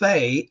Santa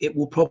Fe, it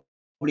will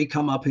probably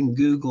come up in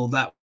Google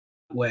that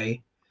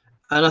way.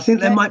 And I think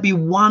there might be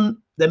one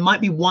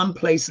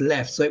place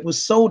left. So it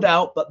was sold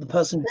out, but the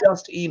person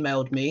just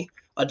emailed me.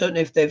 I don't know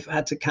if they've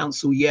had to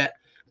cancel yet,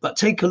 but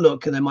take a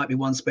look and there might be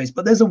one space.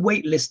 But there's a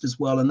wait list as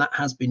well, and that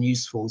has been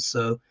useful.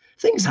 So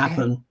things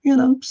happen,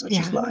 such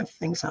as life.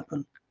 Things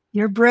happen.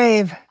 You're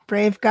brave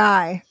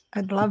guy.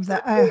 I'd love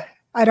that.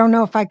 I don't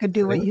know if I could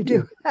do what you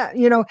do.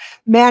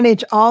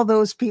 Manage all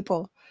those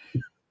people.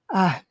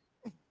 I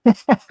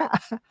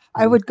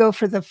would go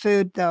for the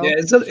food, though. Yeah,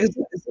 it's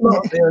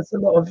a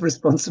lot of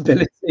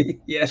responsibility.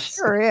 Yes,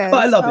 sure is.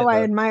 But I love it.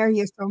 I admire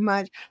you so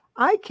much.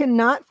 I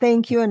cannot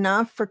thank you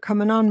enough for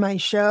coming on my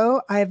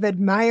show. I've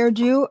admired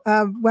you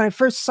when I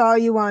first saw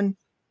you on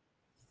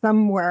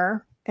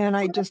somewhere, and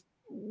I just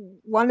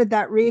wanted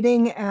that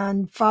reading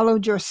and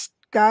followed your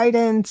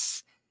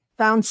guidance,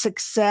 found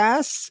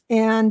success,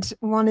 and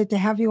wanted to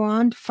have you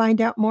on to find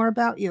out more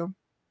about you.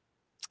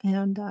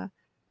 And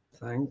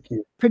thank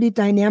you. Pretty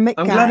dynamic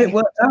guy. I'm glad it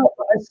worked out.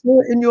 I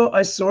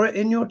saw it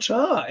in your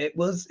chart. It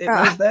was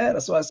there.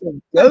 That's why I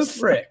said go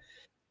for it.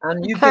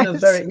 And you've been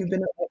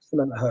an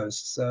excellent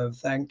host. So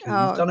thank you.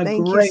 You've Oh, done a thank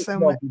you great so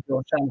job much. with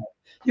your channel.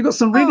 You've got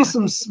some Oh,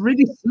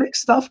 really slick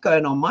stuff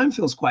going on. Mine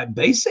feels quite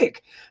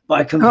basic by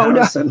oh no.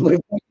 comparison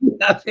with what you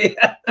have here.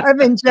 I've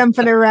been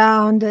jumping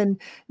around and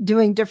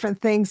doing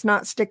different things,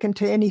 not sticking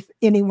to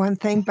any one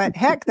thing, but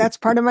heck, that's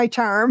part of my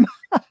charm.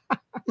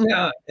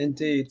 Yeah,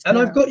 indeed. And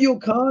I've So, got your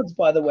cards,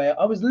 by the way.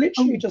 I was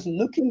literally oh, just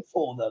looking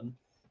for them.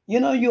 You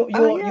know, your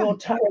oh your yeah. your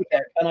tarot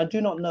deck, and I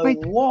do not know Wait.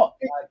 what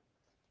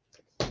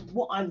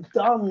I've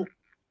done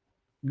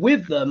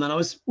with them. And I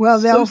was Well,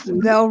 supposed to,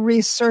 they'll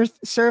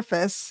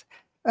resurface,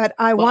 but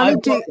I but I've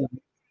wanted got to.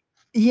 them.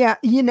 Yeah,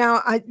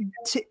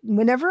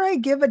 whenever I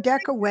give a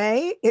deck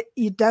away,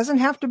 it doesn't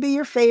have to be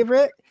your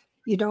favorite.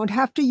 You don't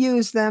have to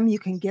use them. You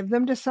can give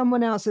them to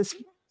someone else.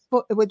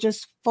 With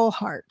just full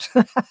heart.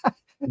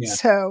 Yeah.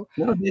 So,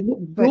 No, they look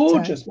but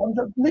gorgeous. I'm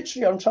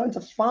trying to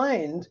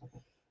find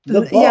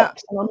the yeah,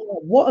 box, and I'm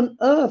like, what on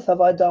earth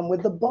have I done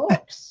with the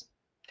box?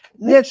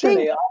 the thing.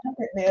 Literally, I have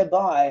it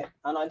nearby,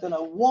 and I don't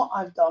know what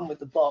I've done with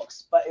the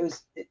box, but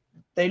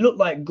they look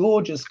like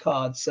gorgeous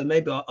cards, so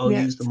maybe I'll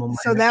use them on my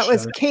So next that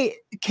was show.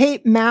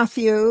 Kate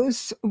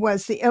Matthews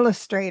was the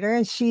illustrator,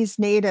 and she's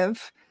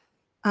native,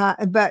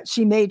 but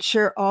she made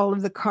sure all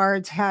of the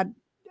cards had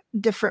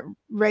different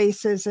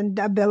races and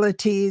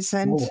abilities,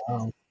 and Oh,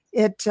 wow.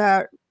 it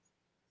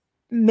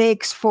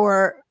makes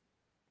for.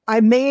 I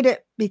made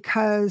it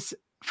because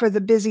for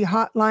the busy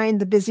hotline,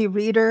 the busy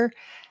reader,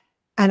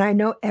 and I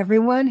know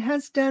everyone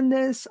has done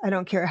this. I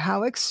don't care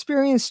how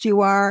experienced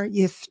you are.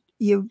 You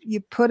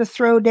put a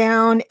throw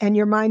down and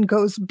your mind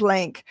goes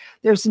blank.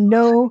 There's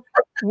no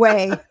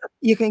way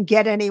you can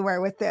get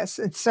anywhere with this.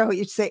 And so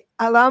you say,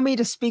 allow me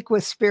to speak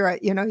with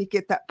spirit. You know, you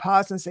get that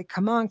pause and say,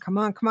 come on, come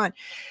on, come on.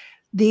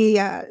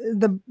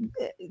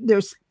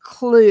 There's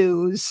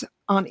clues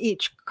on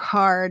each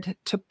card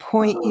to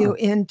point you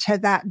into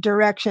that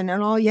direction.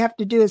 And all you have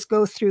to do is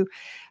go through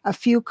a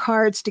few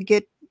cards to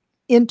get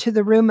into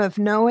the room of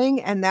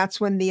knowing. And that's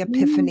when the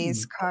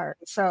epiphanies card.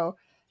 So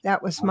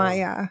that was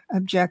my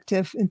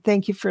objective. And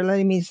thank you for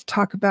letting me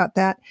talk about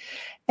that.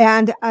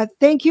 And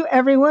thank you,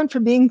 everyone, for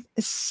being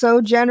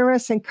so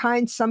generous and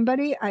kind.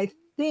 I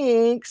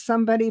think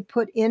somebody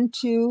put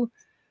into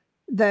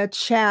the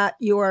chat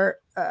your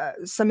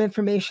some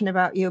information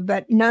about you.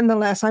 But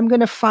nonetheless, I'm going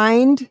to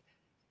find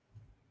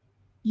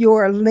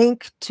your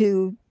link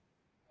to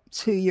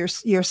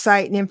your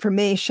site and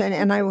information,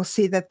 and I will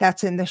see that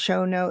that's in the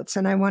show notes.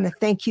 And I want to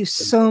thank you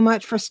so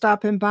much for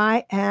stopping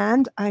by.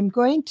 And I'm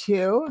going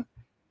to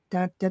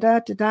I'm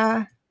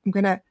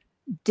going to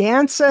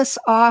dance us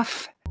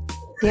off.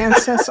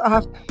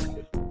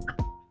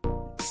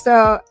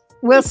 So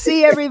we'll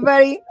see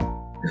everybody.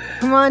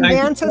 Come on,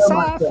 dance us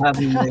off. For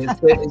having me. It's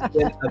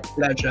been a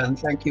pleasure, and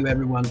thank you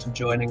everyone for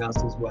joining us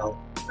as well.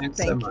 Thank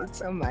you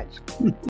so much.